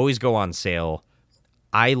things always go on sale.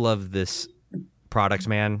 I love this product,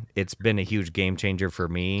 man. It's been a huge game changer for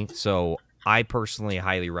me. So I personally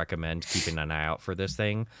highly recommend keeping an eye out for this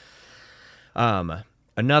thing.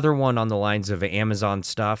 Another one on the lines of Amazon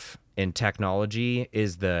stuff and technology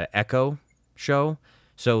is the Echo Show.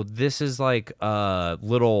 So this is like a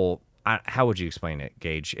little, how would you explain it,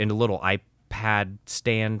 Gage? In a little iPad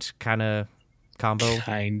stand kind of combo?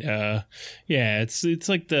 Yeah, it's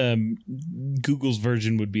like the Google's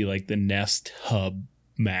version would be like the Nest Hub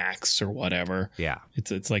Max or whatever. Yeah.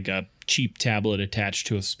 It's like a cheap tablet attached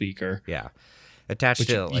to a speaker. Yeah. Attached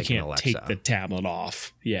to like you an can't Alexa. take the tablet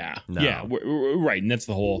off. Yeah. No. Yeah, we're right. And that's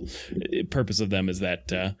the whole purpose of them is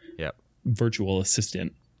that Yep. virtual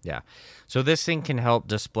assistant. Yeah. So this thing can help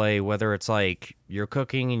display whether it's like you're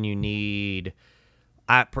cooking and you need.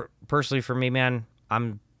 Personally, for me, man,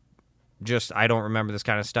 I don't remember this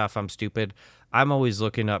kind of stuff. I'm stupid. I'm always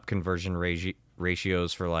looking up conversion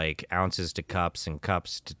ratios for like ounces to cups and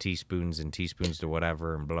cups to teaspoons and teaspoons to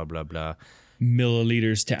whatever and blah, blah, blah.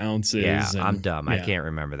 Milliliters to ounces. Yeah, and, I'm dumb. I yeah. can't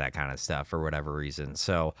remember that kind of stuff for whatever reason.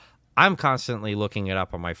 So I'm constantly looking it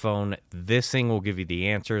up on my phone. This thing will give you the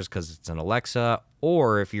answers because it's an Alexa.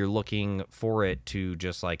 Or if you're looking for it to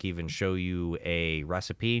just like even show you a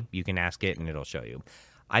recipe, you can ask it and it'll show you.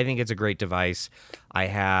 I think it's a great device. I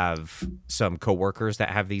have some coworkers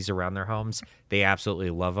that have these around their homes. They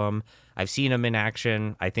absolutely love them. I've seen them in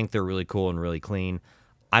action. I think they're really cool and really clean.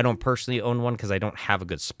 I don't personally own one because I don't have a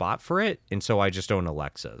good spot for it, and so I just own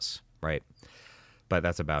Alexas, right? But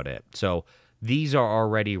that's about it. So these are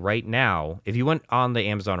already right now. If you went on the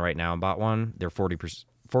Amazon right now and bought one, they're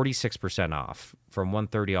 46% off from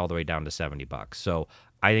 $130 all the way down to $70. So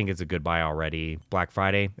I think it's a good buy already. Black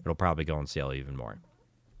Friday, it'll probably go on sale even more.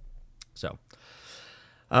 So,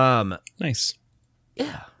 Nice.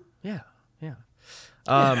 Yeah.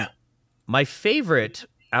 My favorite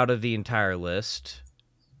out of the entire list,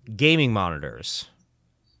 gaming monitors.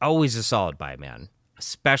 Always a solid buy, man,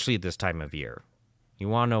 especially at this time of year. You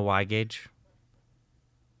want to know why, Gage?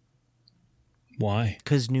 Why?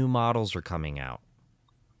 Because new models are coming out.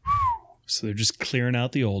 So they're just clearing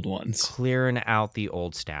out the old ones. Clearing out the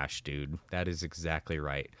old stash, dude. That is exactly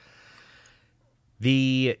right.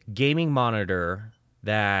 The gaming monitor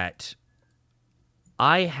that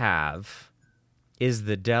I have is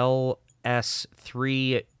the Dell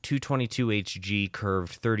S3E34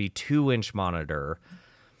 curved 32-inch monitor.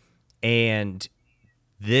 And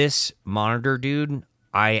this monitor, dude,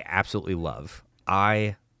 I absolutely love.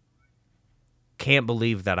 I can't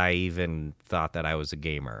believe that I even thought that I was a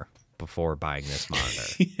gamer before buying this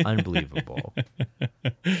monitor. Unbelievable.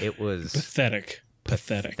 It was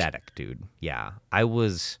Pathetic, dude. Yeah. I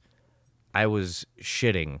was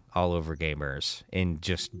shitting all over gamers and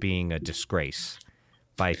just being a disgrace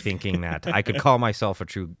by thinking that I could call myself a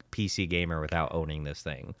true PC gamer without owning this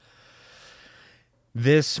thing.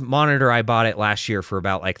 This monitor, I bought it last year for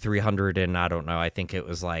about like $300, and I don't know. I think it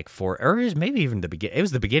was like it was maybe even it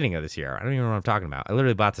was the beginning of this year. I don't even know what I'm talking about. I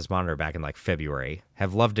literally bought this monitor back in like February.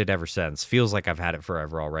 Have loved it ever since. Feels like I've had it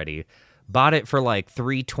forever already. Bought it for like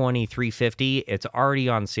 $320, $350. It's already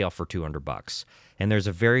on sale for $200, and there's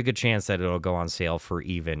a very good chance that it'll go on sale for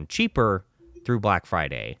even cheaper through Black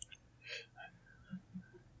Friday.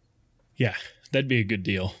 Yeah, that'd be a good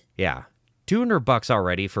deal. Yeah. $200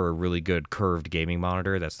 already for a really good curved gaming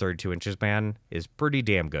monitor that's 32 inches, man, is pretty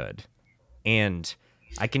damn good. And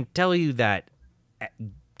I can tell you that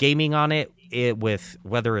gaming on it with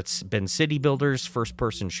whether it's been city builders,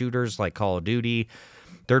 first-person shooters like Call of Duty,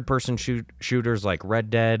 third-person shooters like Red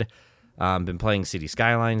Dead, been playing City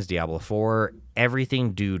Skylines, Diablo 4,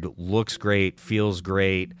 everything, dude, looks great, feels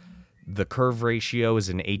great. The curve ratio is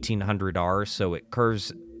an 1800R, so it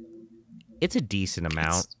curves. It's a decent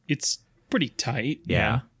amount. It's pretty tight.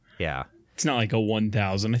 Yeah. It's not like a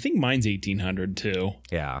 1000. I think mine's 1800 too.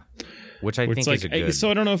 Yeah. Which I think is a good. So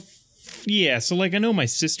I don't know if, yeah. So like I know my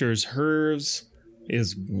sister's, hers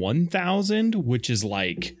is 1000, which is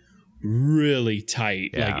like really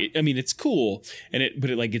tight. Yeah. Like, it's cool. But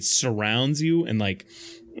it surrounds you. And like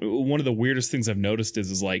one of the weirdest things I've noticed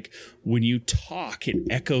is like when you talk, it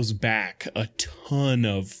echoes back a ton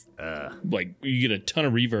of, like you get a ton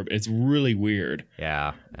of reverb. It's really weird.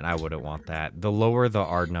 Yeah, and I wouldn't want that. The lower the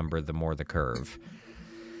R number, the more the curve.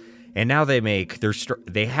 And now they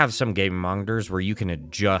have some gaming monitors where you can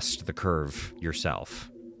adjust the curve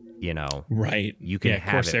yourself. you know, Right. you can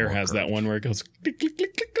have Corsair it more has that curved. one where it goes click, click,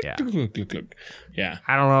 click, click, Yeah. click, click, click, click. Yeah.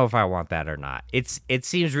 I don't know if I want that or not. It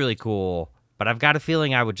seems really cool, but I've got a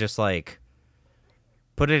feeling I would just like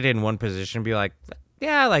put it in one position and be like,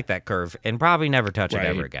 yeah, I like that curve, and probably never touch it Right.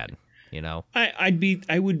 ever again. You know?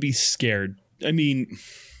 I would be scared. I mean,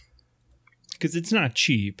 because it's not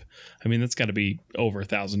cheap. I mean, that's got to be over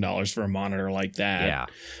 $1,000 for a monitor like that. Yeah.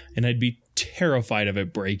 And I'd be terrified of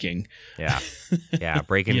it breaking. Yeah. Yeah.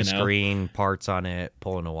 Breaking You the know? screen, parts on it,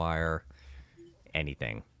 pulling a wire,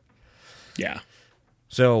 anything. Yeah.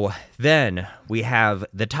 So then we have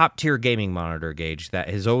the top tier gaming monitor, Gage, that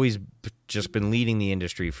has always just been leading the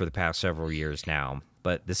industry for the past several years now.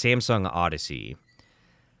 But the Samsung Odyssey.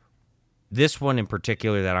 This one in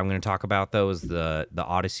particular that I'm going to talk about, though, is the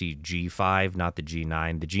Odyssey G5, not the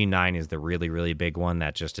G9. The G9 is the really, really big one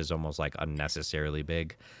that just is almost like unnecessarily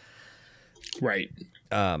big. Right.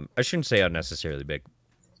 I shouldn't say unnecessarily big.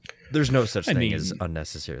 There's no such thing as mean-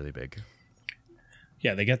 unnecessarily big.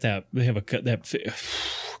 Yeah, they got that. They have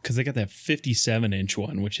because they got that 57-inch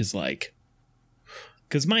one, which is like,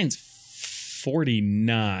 because mine's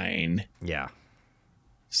 49. Yeah.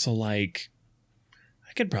 So like,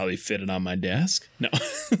 I could probably fit it on my desk. No.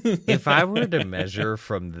 If I were to measure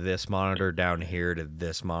from this monitor down here to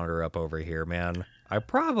this monitor up over here, man, I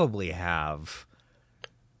probably have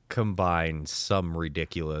combined some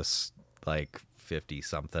ridiculous like 50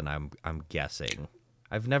 something. I'm guessing.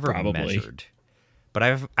 I've never Probably. measured, but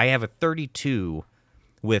I have a 32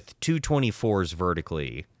 with two 24s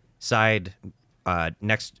vertically side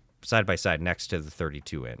by side next to the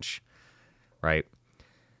 32 inch, right?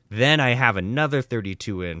 Then I have another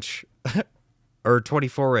 32 inch or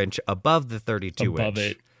 24 inch above the 32 Above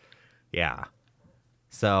inch. it. Yeah.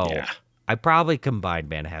 So Yeah. I probably combined,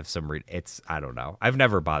 man, have some. I don't know. I've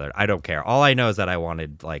never bothered. I don't care. All I know is that I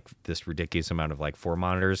wanted like this ridiculous amount of like 4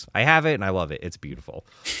 monitors. I have it and I love it. It's beautiful.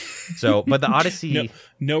 So, but the Odyssey,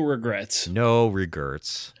 No regrets. no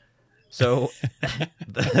regrets. So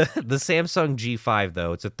the Samsung G5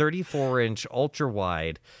 though, it's a 34-inch ultra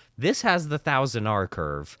wide. This has the 1000R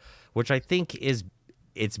curve, which I think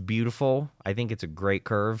it's beautiful. I think it's a great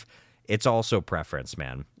curve. It's also preference,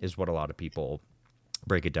 man, is what a lot of people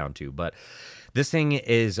break it down to. But this thing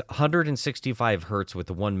is 165 hertz with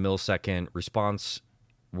a 1 millisecond response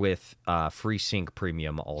with FreeSync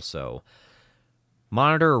Premium also.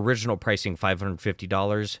 Monitor original pricing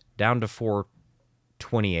 $550 down to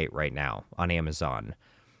 $428 right now on Amazon.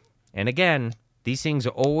 And again, these things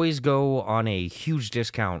always go on a huge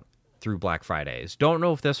discount through Black Fridays. Don't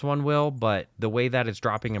know if this one will, but the way that it's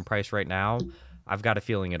dropping in price right now, I've got a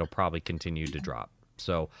feeling it'll probably continue to drop.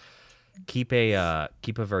 So keep a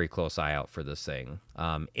very close eye out for this thing.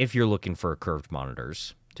 If you're looking for curved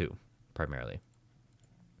monitors too, primarily.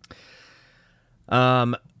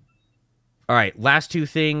 All right, last two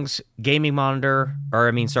things. Gaming mouse.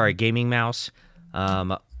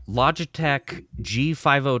 Logitech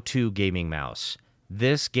G502 gaming mouse.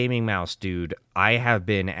 This gaming mouse, dude, I have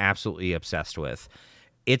been absolutely obsessed with.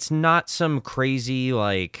 It's not some crazy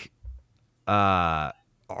like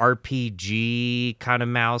RPG kind of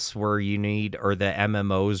mouse where you need, or the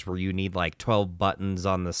MMOs where you need like 12 buttons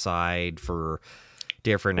on the side for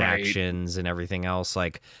different Right. actions and everything else.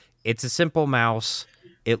 Like, it's a simple mouse.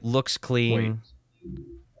 It looks clean.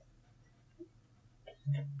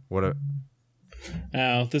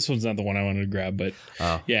 Oh, this one's not the one I wanted to grab, but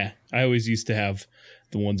Oh. yeah, I always used to have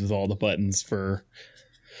the ones with all the buttons for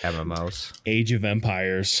MMOs. Age of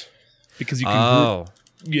Empires because you can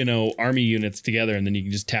group, army units together and then you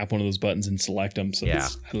can just tap one of those buttons and select them. So Yeah.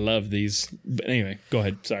 I love these. But anyway, go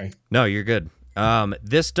ahead. Sorry. No, you're good.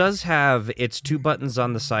 This does have its 2 buttons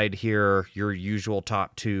on the side here, your usual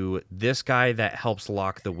top 2. This guy that helps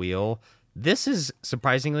lock the wheel. This is,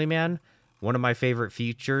 surprisingly, man, one of my favorite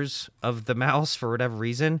features of the mouse for whatever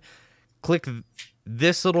reason. Click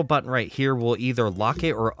this little button right here will either lock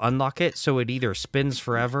it or unlock it, so it either spins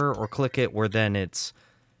forever, or click it where then it's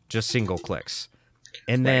just single clicks.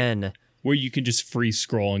 And then Where you can just free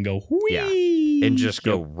scroll and go, whee! yeah, and just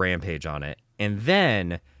go rampage on it. And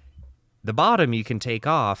then the bottom you can take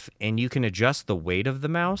off and you can adjust the weight of the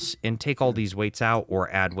mouse and take all these weights out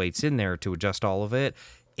or add weights in there to adjust all of it.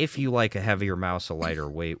 If you like a heavier mouse, a lighter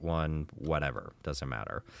weight one, whatever, doesn't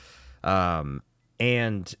matter.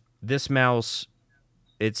 And this mouse,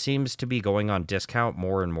 it seems to be going on discount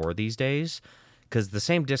more and more these days, because the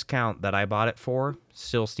same discount that I bought it for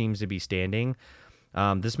still seems to be standing.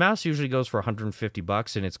 This mouse usually goes for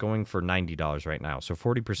 $150 and it's going for $90 right now, so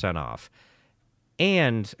 40% off.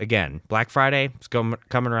 And again, Black Friday is coming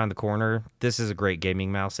around the corner. This is a great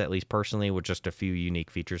gaming mouse, at least personally, with just a few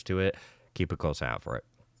unique features to it. Keep a close eye out for it.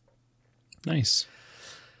 Nice.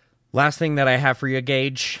 Last thing that I have for you,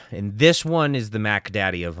 Gage, and this one is the Mac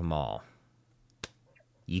Daddy of them all.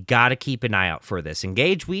 You got to keep an eye out for this. And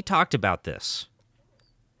Gage, we talked about this.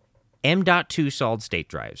 M.2 solid-state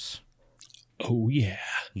drives. Oh, yeah.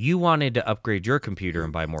 You wanted to upgrade your computer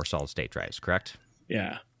and buy more solid-state drives, correct?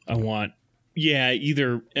 Yeah. I want,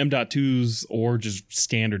 either M.2s or just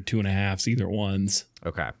standard 2.5s, either ones.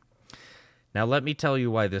 Okay. Now, let me tell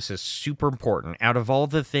you why this is super important. Out of all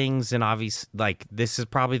the things, and obviously, this is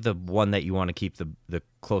probably the one that you want to keep the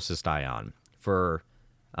closest eye on for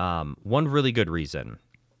one really good reason.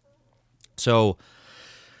 So,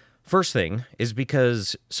 first thing is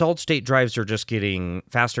because solid-state drives are just getting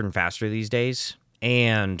faster and faster these days,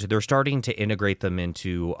 and they're starting to integrate them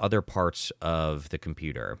into other parts of the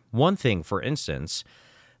computer. One thing, for instance,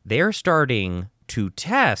 they're starting to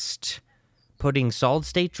test putting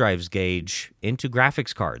solid-state drives, Gage, into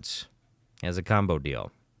graphics cards as a combo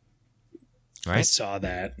deal. Right? I saw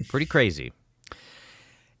that. Pretty crazy.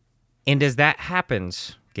 And as that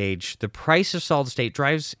happens, Gage, the price of solid-state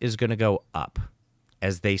drives is going to go up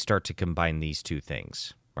as they start to combine these two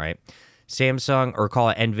things, right? Samsung, or call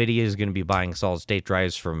it NVIDIA, is going to be buying solid-state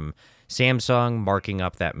drives from Samsung, marking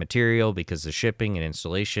up that material because of shipping and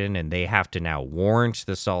installation, and they have to now warrant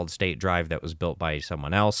the solid-state drive that was built by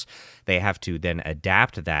someone else. They have to then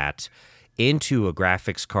adapt that into a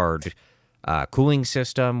graphics card cooling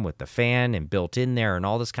system with the fan and built in there and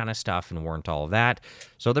all this kind of stuff and warrant all of that.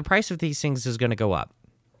 So the price of these things is going to go up.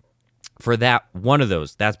 For that,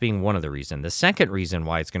 that's being one of the reasons. The second reason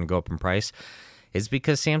why it's going to go up in price is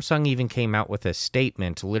because Samsung even came out with a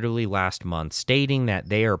statement literally last month stating that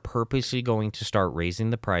they are purposely going to start raising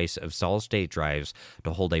the price of solid-state drives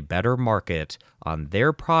to hold a better market on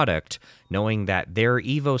their product, knowing that their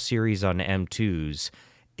Evo series on M2s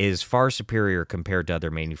is far superior compared to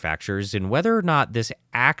other manufacturers. And whether or not this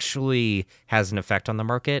actually has an effect on the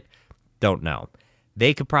market, don't know.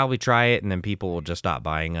 They could probably try it, and then people will just stop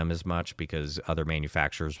buying them as much because other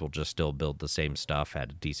manufacturers will just still build the same stuff at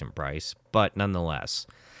a decent price. But nonetheless,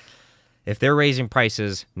 if they're raising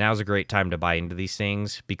prices, now's a great time to buy into these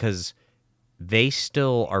things because they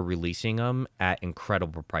still are releasing them at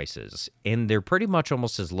incredible prices. And they're pretty much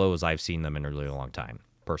almost as low as I've seen them in a really long time,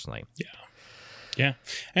 personally. Yeah. Yeah.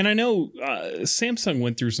 And I know Samsung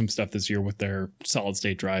went through some stuff this year with their solid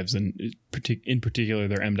state drives and in particular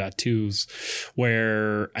their M.2s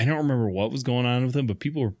where I don't remember what was going on with them, but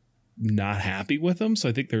people were not happy with them. So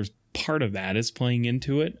I think there's part of that is playing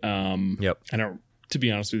into it. Yep. To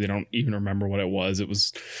be honest with you, I don't even remember what it was. It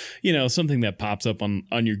was, something that pops up on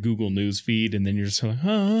your Google News feed and then you're just like,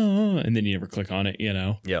 oh, and then you never click on it,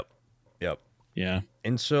 Yep. Yeah.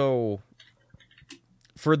 And so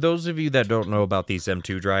for those of you that don't know about these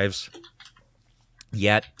M2 drives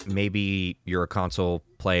yet, maybe you're a console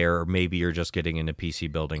player, or maybe you're just getting into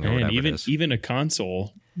PC building or whatever it is. Even a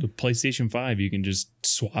console, the PlayStation 5, you can just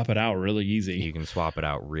swap it out really easy. You can swap it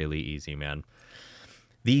out really easy, man.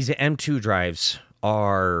 These M2 drives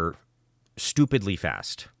are stupidly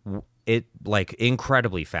fast.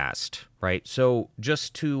 Incredibly fast, right? So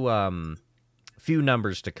just to few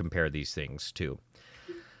numbers to compare these things to.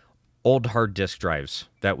 Old hard disk drives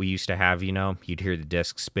that we used to have, you'd hear the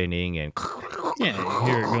disk spinning and yeah, you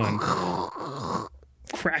hear it going.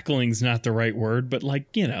 Crackling's not the right word, but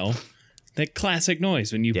that classic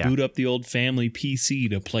noise when you boot up the old family PC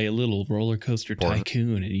to play a little Roller Coaster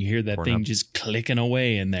Tycoon and you hear that thing just clicking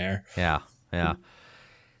away in there. Yeah.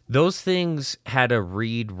 Those things had a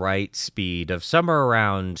read-write speed of somewhere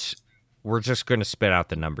around, we're just going to spit out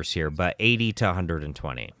the numbers here, but 80 to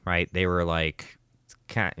 120, right? They were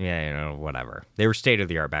whatever. They were state of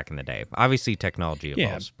the art back in the day. Obviously, technology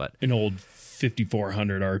evolves, but an old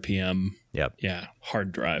 5400 RPM. Yep. Yeah,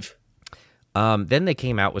 hard drive. Then they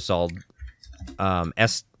came out with solid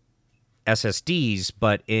SSDs,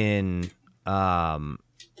 but in I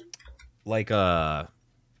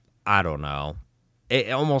don't know,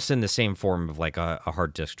 almost in the same form of a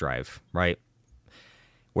hard disk drive, right?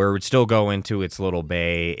 Where it would still go into its little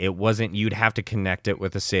bay. It wasn't, you'd have to connect it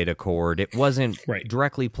with a SATA cord. It wasn't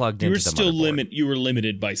directly plugged into the motherboard. You were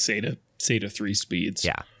limited by SATA 3 speeds.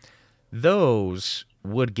 Yeah. Those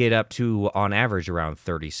would get up to, on average, around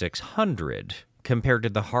 3,600 compared to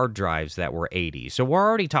the hard drives that were 80. So we're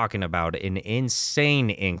already talking about an insane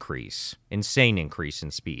increase in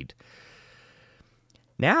speed.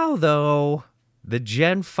 Now, though, the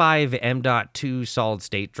Gen 5 M.2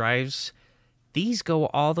 solid-state drives, these go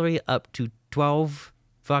all the way up to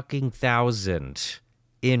 12,000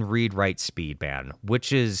 in read-write speed, man,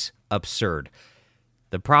 which is absurd.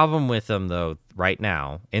 The problem with them, though, right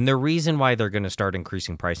now, and the reason why they're going to start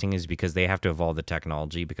increasing pricing is because they have to evolve the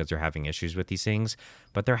technology because they're having issues with these things,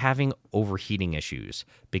 but they're having overheating issues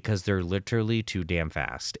because they're literally too damn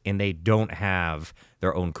fast, and they don't have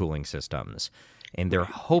their own cooling systems. And they're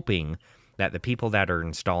hoping that the people that are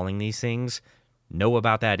installing these things know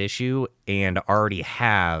about that issue and already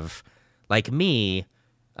have, like me,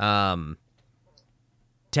 10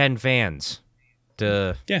 fans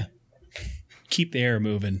to... Yeah. Keep the air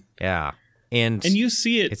moving. Yeah. And you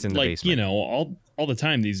see it, it's in the like, basement. all the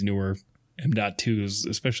time, these newer M.2s,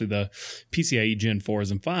 especially the PCIe Gen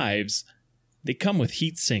 4s and 5s, they come with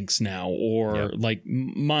heat sinks now, or like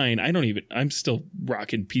mine, I'm still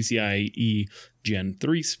rocking PCIe Gen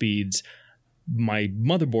 3 speeds. My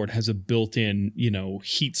motherboard has a built-in,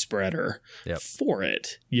 heat spreader for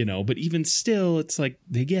it, but even still, it's like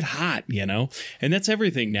they get hot, and that's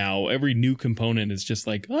everything now. Every new component is just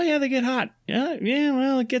like, oh yeah, they get hot. Yeah,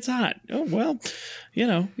 well, it gets hot. Oh, well,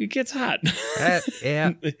 it gets hot.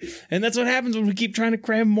 Yeah. And that's what happens when we keep trying to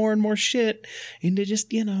cram more and more shit into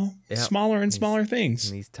just, smaller and smaller things.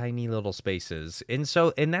 In these tiny little spaces. And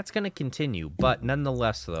that's going to continue. But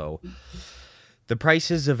nonetheless, though, the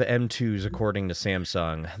prices of M2s, according to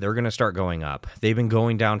Samsung, they're going to start going up. They've been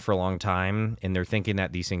going down for a long time, and they're thinking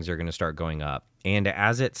that these things are going to start going up. And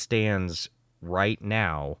as it stands right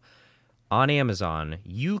now, on Amazon,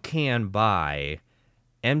 you can buy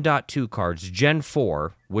M.2 cards, Gen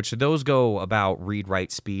 4, which those go about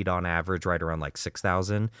read-write speed on average right around like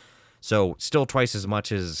 6,000. So still twice as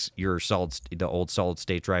much as the old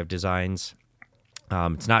solid-state drive designs.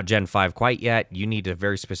 It's not Gen 5 quite yet. You need a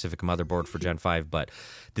very specific motherboard for Gen 5, but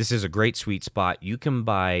this is a great sweet spot. You can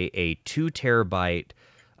buy a 2 terabyte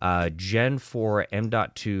Gen 4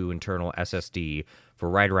 M.2 internal SSD for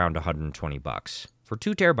right around $120. For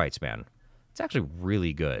 2 terabytes, man. It's actually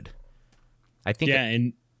really good. I think. Yeah,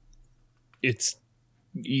 and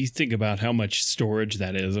you think about how much storage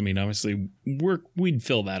that is. I mean, obviously, we'd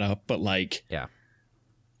fill that up, but like. Yeah.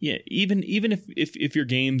 Yeah, even if your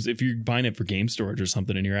games, if you're buying it for game storage or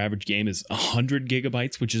something, and your average game is 100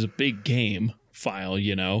 gigabytes, which is a big game file,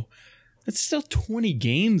 that's still 20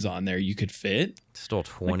 games on there you could fit. Still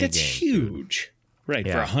 20 that's games. That's huge, right?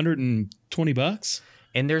 Yeah. For $120.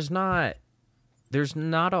 And there's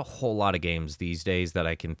not a whole lot of games these days that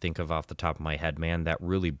I can think of off the top of my head, man, that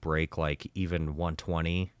really break like even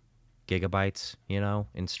 120 gigabytes,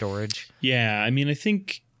 in storage. Yeah, I mean, I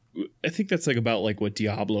think that's like about like what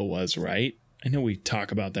Diablo was, right? I know we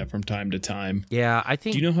talk about that from time to time. Yeah, I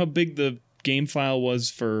think... Do you know how big the game file was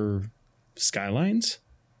for Skylines?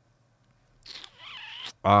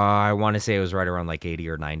 I want to say it was right around like 80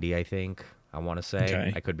 or 90, I think. I want to say.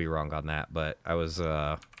 Okay. I could be wrong on that, but I was...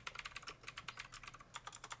 I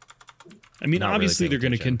mean, obviously really they're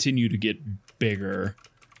going to continue to get bigger,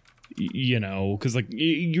 because like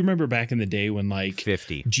you remember back in the day when like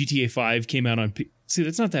 50 GTA 5 came out on... See,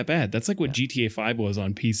 that's not that bad. That's like what GTA 5 was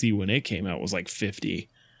on PC when it came out, was like 50.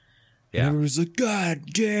 Yeah. And everyone's like, God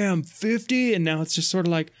damn, 50? And now it's just sort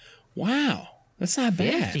of like, wow, that's not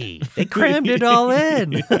bad. 50. They crammed it all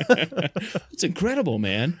in. It's incredible,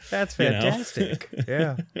 man. That's fantastic.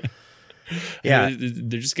 Yeah. Yeah.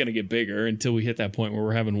 They're just going to get bigger until we hit that point where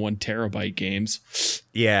we're having 1 terabyte games.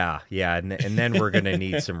 Yeah. And then we're going to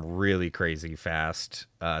need some really crazy fast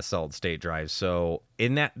solid state drives. So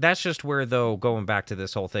that's just where, though, going back to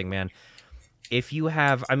this whole thing, man, if you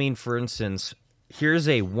have, I mean, for instance, here's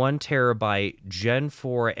a 1 terabyte Gen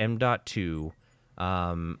 4 M.2.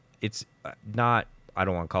 It's not, I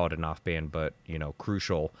don't want to call it an off-band, but,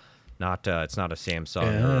 crucial. It's not a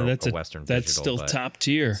Samsung or a Western Digital. That's still top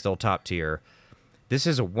tier. Still top tier. This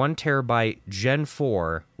is a 1 terabyte Gen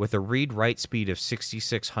 4 with a read-write speed of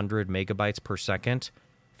 6,600 megabytes per second.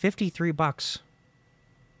 $53.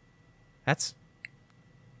 That's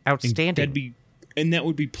outstanding. And that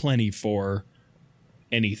would be plenty for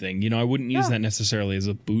anything. I wouldn't use that necessarily as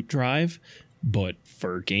a boot drive, but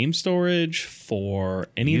for game storage, for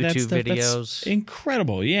any YouTube of that stuff, videos, that's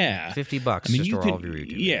incredible. Yeah, $50 to store all of your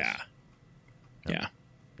YouTube. Yeah. Videos. Yeah.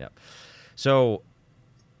 Yep. So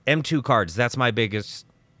M2 cards, that's my biggest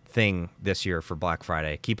thing this year for Black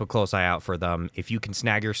Friday. Keep a close eye out for them. If you can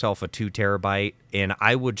snag yourself a 2 terabyte, and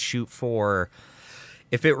I would shoot for,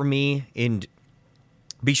 if it were me, and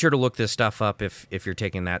be sure to look this stuff up if you're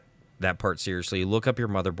taking that part seriously. Look up your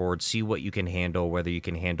motherboard, see what you can handle, whether you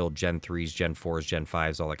can handle Gen 3s, Gen 4s, Gen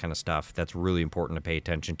 5s, all that kind of stuff. That's really important to pay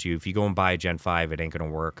attention to. If you go and buy a Gen 5, it ain't going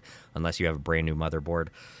to work unless you have a brand new motherboard.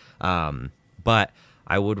 But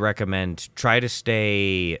I would recommend try to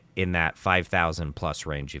stay in that 5,000 plus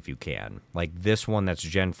range if you can. Like this one that's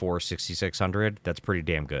Gen 4 6600, that's pretty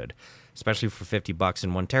damn good. especially for $50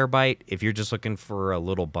 and 1 terabyte. If you're just looking for a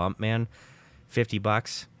little bump, man,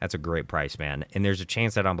 $50, that's a great price, man. And there's a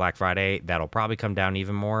chance that on Black Friday, that'll probably come down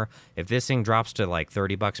even more. If this thing drops to like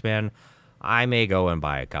 $30, man, I may go and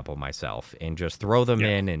buy a couple myself and just throw them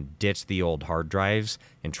in and ditch the old hard drives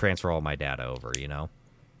and transfer all my data over, you know?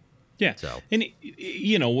 Yeah. So. And,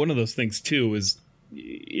 you know, one of those things, too, is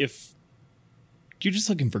if you're just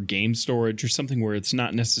looking for game storage or something where it's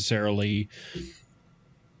not necessarily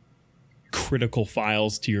critical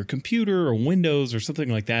files to your computer or Windows or something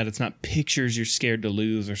like that. It's not pictures you're scared to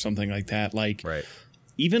lose or something like that. Like,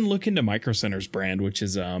 even look into Micro Center's brand, which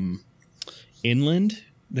is Inland.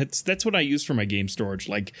 That's what I use for my game storage.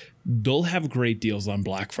 Like, they'll have great deals on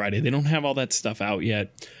Black Friday. They don't have all that stuff out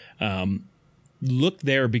yet. Look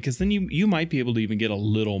there, because then you might be able to even get a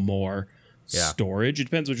little more storage. It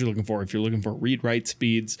depends what you're looking for. If you're looking for read-write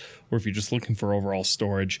speeds, or if you're just looking for overall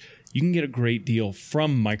storage, you can get a great deal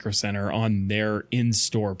from Micro Center on their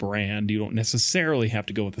in-store brand. You don't necessarily have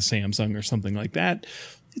to go with the Samsung or something like that.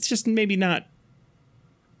 It's just maybe not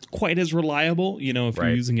quite as reliable. You know, if you're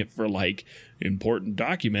using it for like important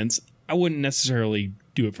documents, I wouldn't necessarily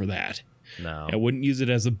do it for that. No. I wouldn't use it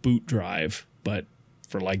as a boot drive, but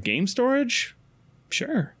for like game storage,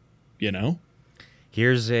 sure. You know?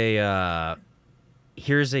 Here's a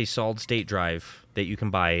solid state drive that you can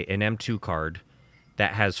buy, an M2 card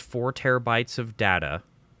that has 4 terabytes of data.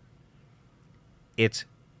 It's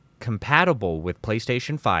compatible with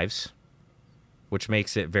PlayStation 5s, which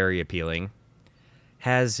makes it very appealing.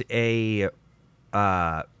 Has a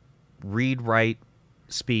read-write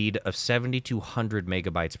speed of 7,200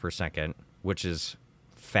 megabytes per second, which is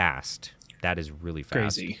fast. That is really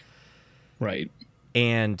fast. Crazy. Right.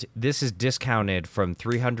 And this is discounted from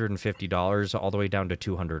 $350 all the way down to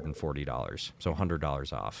 $240. So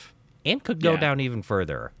 $100 off. And could go down even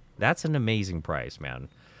further. That's an amazing price, man.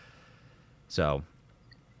 So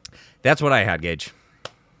that's what I had, Gage.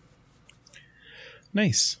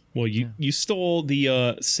 Nice. Well, you stole the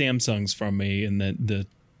Samsungs from me and the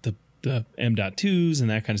M.2s and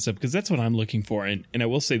that kind of stuff, because that's what I'm looking for. And I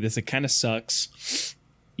will say this, it kind of sucks.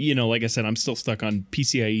 You know, like I said, I'm still stuck on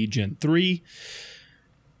PCIe Gen 3.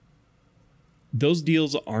 Those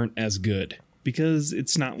deals aren't as good because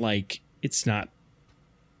it's not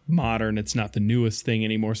modern. It's not the newest thing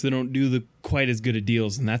anymore. So they don't do quite as good of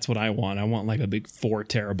deals. And that's what I want. I want like a big 4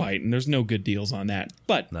 terabyte, and there's no good deals on that.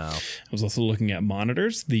 But I was also looking at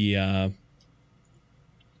monitors. The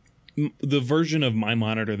version of my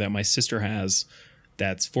monitor that my sister has,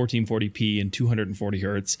 that's 1440p and 240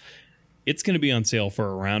 hertz. It's going to be on sale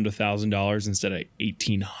for around $1,000 instead of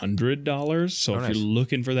 $1,800. So if you're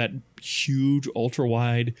looking for that huge ultra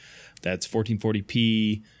wide, that's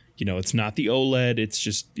 1440p. You know, it's not the OLED. It's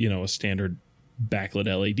just, you know, a standard backlit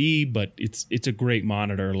LED, but it's a great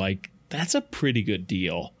monitor. Like, that's a pretty good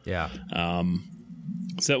deal. Yeah.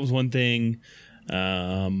 So that was one thing.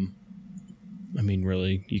 I mean,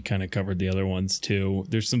 really, you kind of covered the other ones too.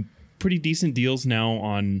 There's some pretty decent deals now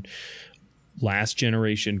on last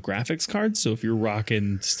generation graphics cards. So if you're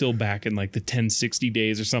rocking still back in like the 1060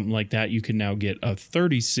 days or something like that, you can now get a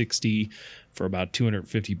 3060 for about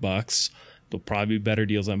 $250. There'll probably be better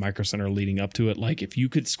deals at Micro Center leading up to it. Like, if you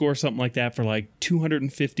could score something like that for like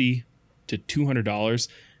 $250 to $200,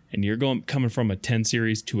 and you're coming from a 10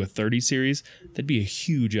 series to a 30 series, that'd be a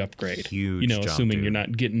huge upgrade. Huge, you know, jump, assuming dude. You're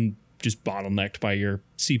not getting just bottlenecked by your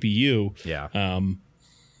CPU. Yeah.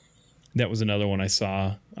 That was another one I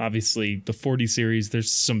saw. Obviously, the 40 series,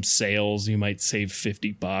 there's some sales. You might save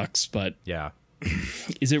 $50, but yeah.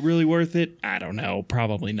 Is it really worth it? I don't know.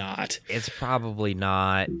 Probably not. It's probably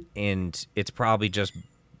not, and it's probably just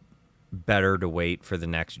better to wait for the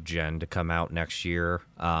next gen to come out next year.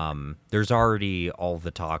 There's already all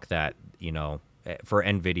the talk that, you know, for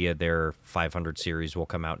NVIDIA, their 500 series will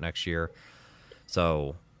come out next year.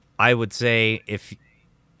 So I would say if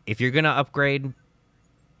you're going to upgrade,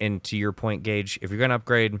 and to your point, Gage, if you're going to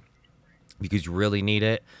upgrade because you really need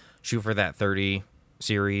it, shoot for that 30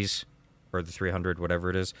 series or the 300, whatever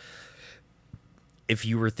it is. If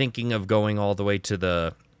you were thinking of going all the way to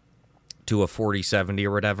a 4070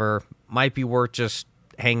 or whatever, might be worth just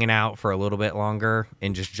hanging out for a little bit longer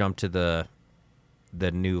and just jump to the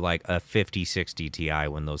new, like, a 5060 Ti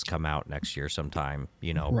when those come out next year sometime.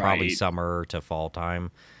 You know, probably summer to fall time,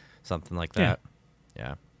 something like that.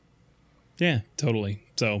 Yeah. Yeah, totally.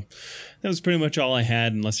 So that was pretty much all I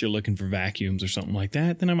had, unless you're looking for vacuums or something like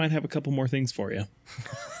that. Then I might have a couple more things for you.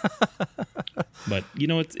 But, you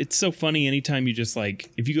know, it's so funny anytime you just, like,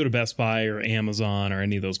 if you go to Best Buy or Amazon or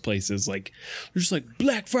any of those places, like, they're just like,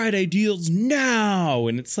 Black Friday deals now.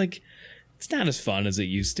 And it's like, it's not as fun as it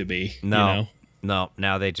used to be. No. You know? No,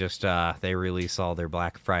 now they just they release all their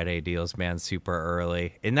Black Friday deals, man, super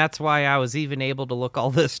early. And that's why I was even able to look all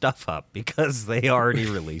this stuff up, because they already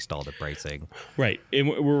released all the pricing. Right. And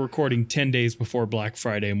we're recording 10 days before Black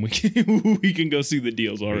Friday, and we can go see the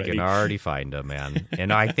deals already. We can already find them, man.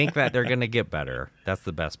 And I think that they're going to get better. That's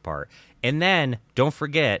the best part. And then, don't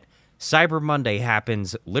forget, Cyber Monday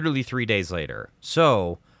happens literally 3 days later.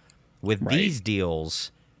 So, with these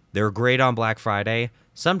deals, they're great on Black Friday.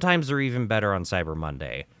 Sometimes they're even better on Cyber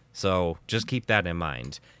Monday. So just keep that in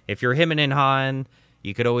mind. If you're hemming and hawing,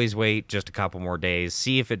 you could always wait just a couple more days,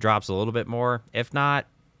 see if it drops a little bit more. If not,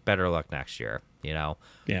 better luck next year, you know?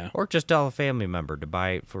 Yeah. Or just tell a family member to buy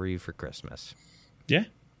it for you for Christmas. Yeah.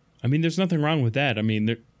 I mean, there's nothing wrong with that. I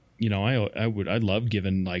mean, you know, I'd love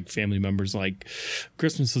giving like family members like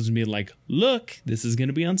Christmases and being like, look, this is going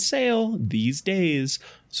to be on sale these days,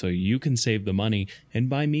 so you can save the money and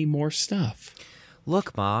buy me more stuff.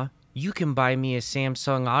 Look, Ma, you can buy me a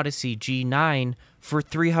Samsung Odyssey G9 for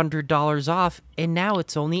 $300 off, and now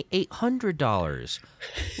it's only $800.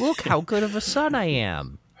 Look how good of a son I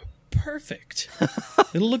am. Perfect.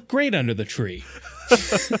 It'll look great under the tree.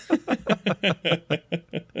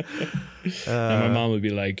 And my mom would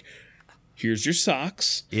be like, here's your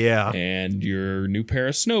socks. Yeah. And your new pair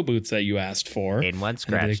of snow boots that you asked for. And one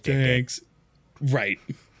scratch like, ticket. thanks. Right.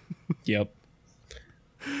 Yep.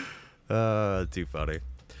 Too funny.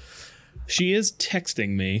 She is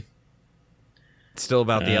texting me. Still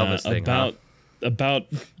about the Elvis thing, about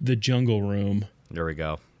the Jungle Room. There we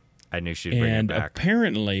go. I knew she'd bring it And back.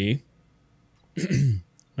 apparently, I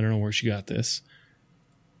don't know where she got this.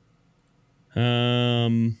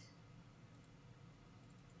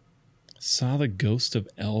 Saw the ghost of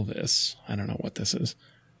Elvis. I don't know what this is.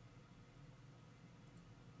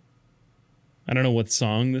 I don't know what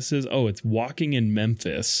song this is. Oh, it's Walking in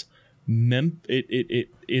Memphis. It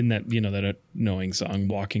in that, you know, that annoying song,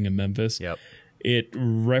 Walking in Memphis. Yep. It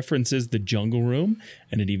references the Jungle Room,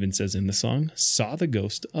 and it even says in the song, saw the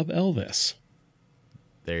ghost of Elvis.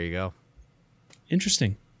 There you go.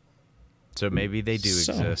 Interesting. So maybe they do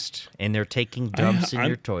exist, and they're taking dumps in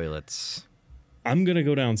your toilets. I'm going to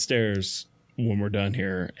go downstairs when we're done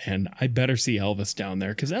here, and I better see Elvis down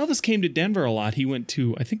there, because Elvis came to Denver a lot. He went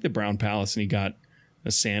to, I think, the Brown Palace, and he got a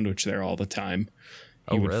sandwich there all the time.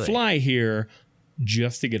 He would fly here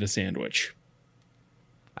just to get a sandwich.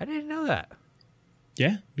 I didn't know that.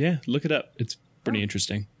 Yeah. Look it up. It's pretty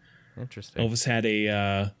interesting. Interesting. Elvis had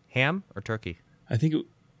a... ham or turkey? I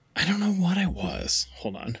don't know what it was.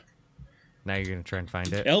 Hold on. Now you're going to try and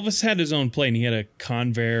find it? Elvis had his own plane. He had a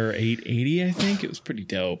Convair 880, I think. It was pretty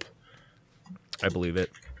dope. I believe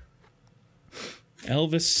it.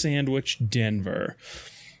 Elvis Sandwich, Denver.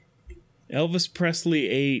 Elvis Presley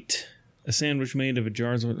ate a sandwich made of a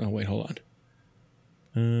jar's worth... Oh, wait, hold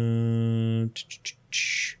on.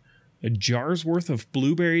 A jar's worth of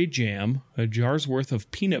blueberry jam, a jar's worth of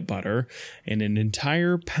peanut butter, and an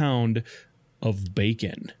entire pound of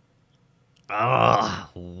bacon.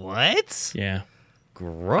 What? Yeah.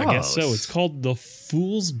 Gross. I guess so. It's called the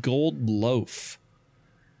Fool's Gold Loaf.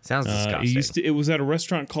 Sounds disgusting. It was at a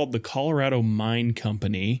restaurant called the Colorado Mine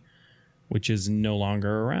Company, which is no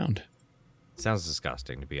longer around. Sounds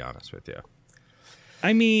disgusting, to be honest with you.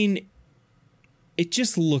 I mean, it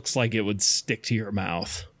just looks like it would stick to your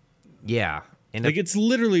mouth. Yeah. And like it's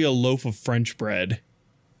literally a loaf of French bread.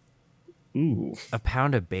 Ooh. A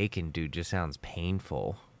pound of bacon, dude, just sounds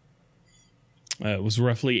painful. It was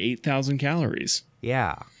roughly 8,000 calories.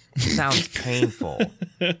 Yeah. It sounds painful.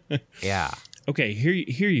 Yeah. Okay, here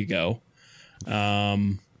you go.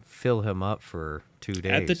 Fill him up for 2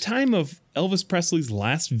 days. At the time of Elvis Presley's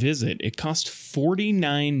last visit, it cost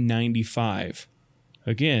 $49.95.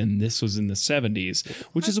 Again, this was in the 70s,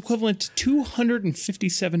 which is equivalent to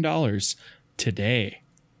 $257 today.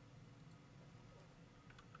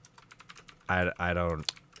 I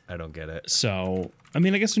don't get it. So, I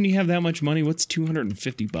mean, I guess when you have that much money, what's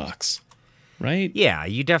 $250, right? Yeah,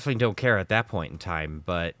 you definitely don't care at that point in time,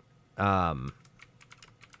 but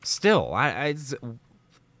still,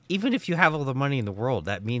 even if you have all the money in the world,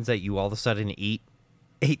 that means that you all of a sudden eat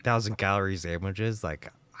 8,000 calorie sandwiches.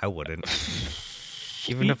 Like, I wouldn't.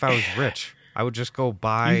 Even if I was rich, I would just go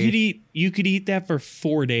buy. You could eat that for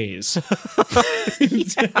 4 days.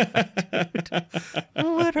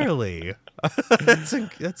 Literally.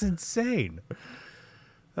 That's insane.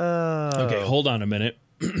 Okay, hold on a minute.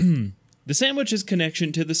 The sandwich's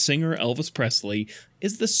connection to the singer Elvis Presley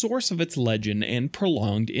is the source of its legend and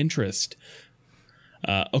prolonged interest.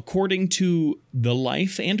 According to The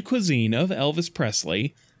Life and Cuisine of Elvis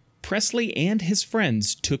Presley, Presley and his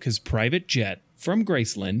friends took his private jet from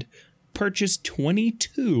Graceland purchased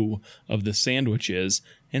 22 of the sandwiches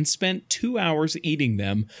and spent 2 hours eating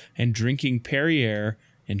them and drinking Perrier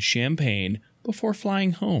and champagne before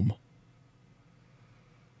flying home.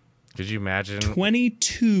 Could you imagine?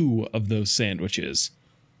 22 of those sandwiches.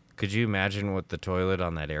 Could you imagine what the toilet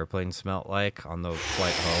on that airplane smelled like on the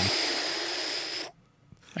flight home?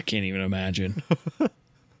 I can't even imagine.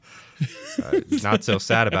 Not so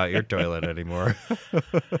sad about your toilet anymore.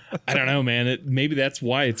 I don't know, man. Maybe that's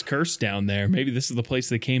why it's cursed down there. Maybe this is the place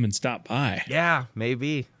they came and stopped by. Yeah,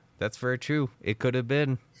 maybe. That's very true. It could have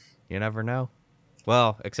been. You never know.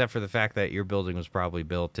 Well, except for the fact that your building was probably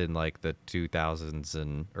built in like the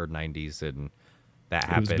 2000s or 90s, and that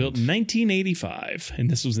happened. It was built in 1985, and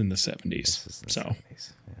this was in the 70s. This is the So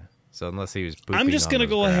 70s, yeah. So unless he was pooping I'm just on going to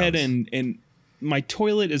those go ahead grounds. and my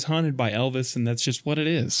toilet is haunted by Elvis, and that's just what it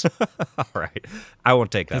is. All right. I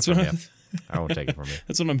won't take that That's from what you. I won't take it from you.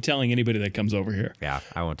 That's what I'm telling anybody that comes over here. Yeah,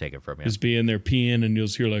 I won't take it from you. Just be in there peeing, and you'll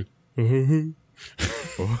just hear like,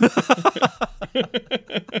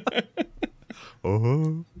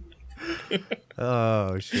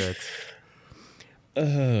 Oh, shit. All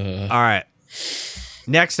right.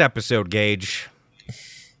 Next episode, Gage,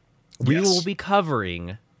 we Yes. will be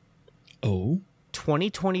covering oh,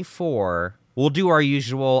 2024. We'll do our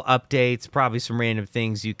usual updates, probably some random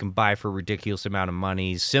things you can buy for a ridiculous amount of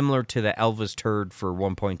money, similar to the Elvis turd for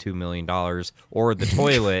 $1.2 million or the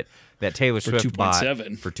toilet that Taylor Swift bought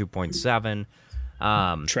 2.7. for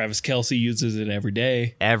 2.7. Travis Kelce uses it every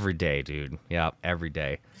day. Every day, dude. Yeah, every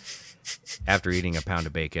day. After eating a pound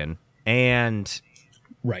of bacon. And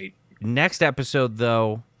Right. next episode,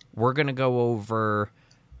 though, we're going to go over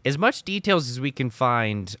as much details as we can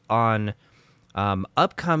find on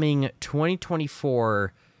upcoming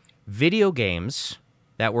 2024 video games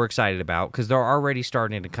that we're excited about, because they're already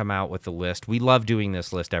starting to come out with the list. We love doing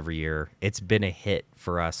this list every year. It's been a hit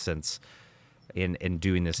for us since in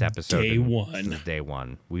doing this episode. Day one. Since day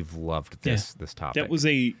one. We've loved this topic. That was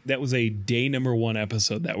a day number 1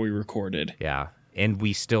 episode that we recorded. Yeah. And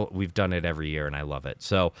we've done it every year, and I love it.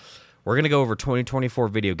 So we're going to go over 2024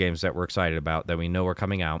 video games that we're excited about, that we know are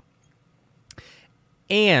coming out.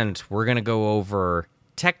 And we're going to go over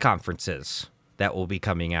tech conferences that will be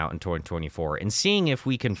coming out in 2024 and seeing if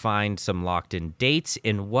we can find some locked-in dates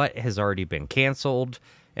and what has already been canceled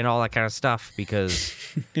and all that kind of stuff, because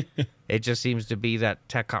it just seems to be that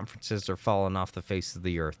tech conferences are falling off the face of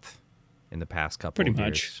the earth in the past couple Pretty of years.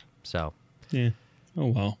 much. So, Yeah. Oh,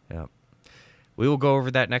 well. yeah. We will go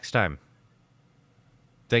over that next time.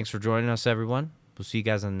 Thanks for joining us, everyone. We'll see you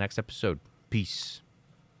guys in the next episode. Peace.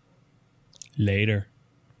 Later.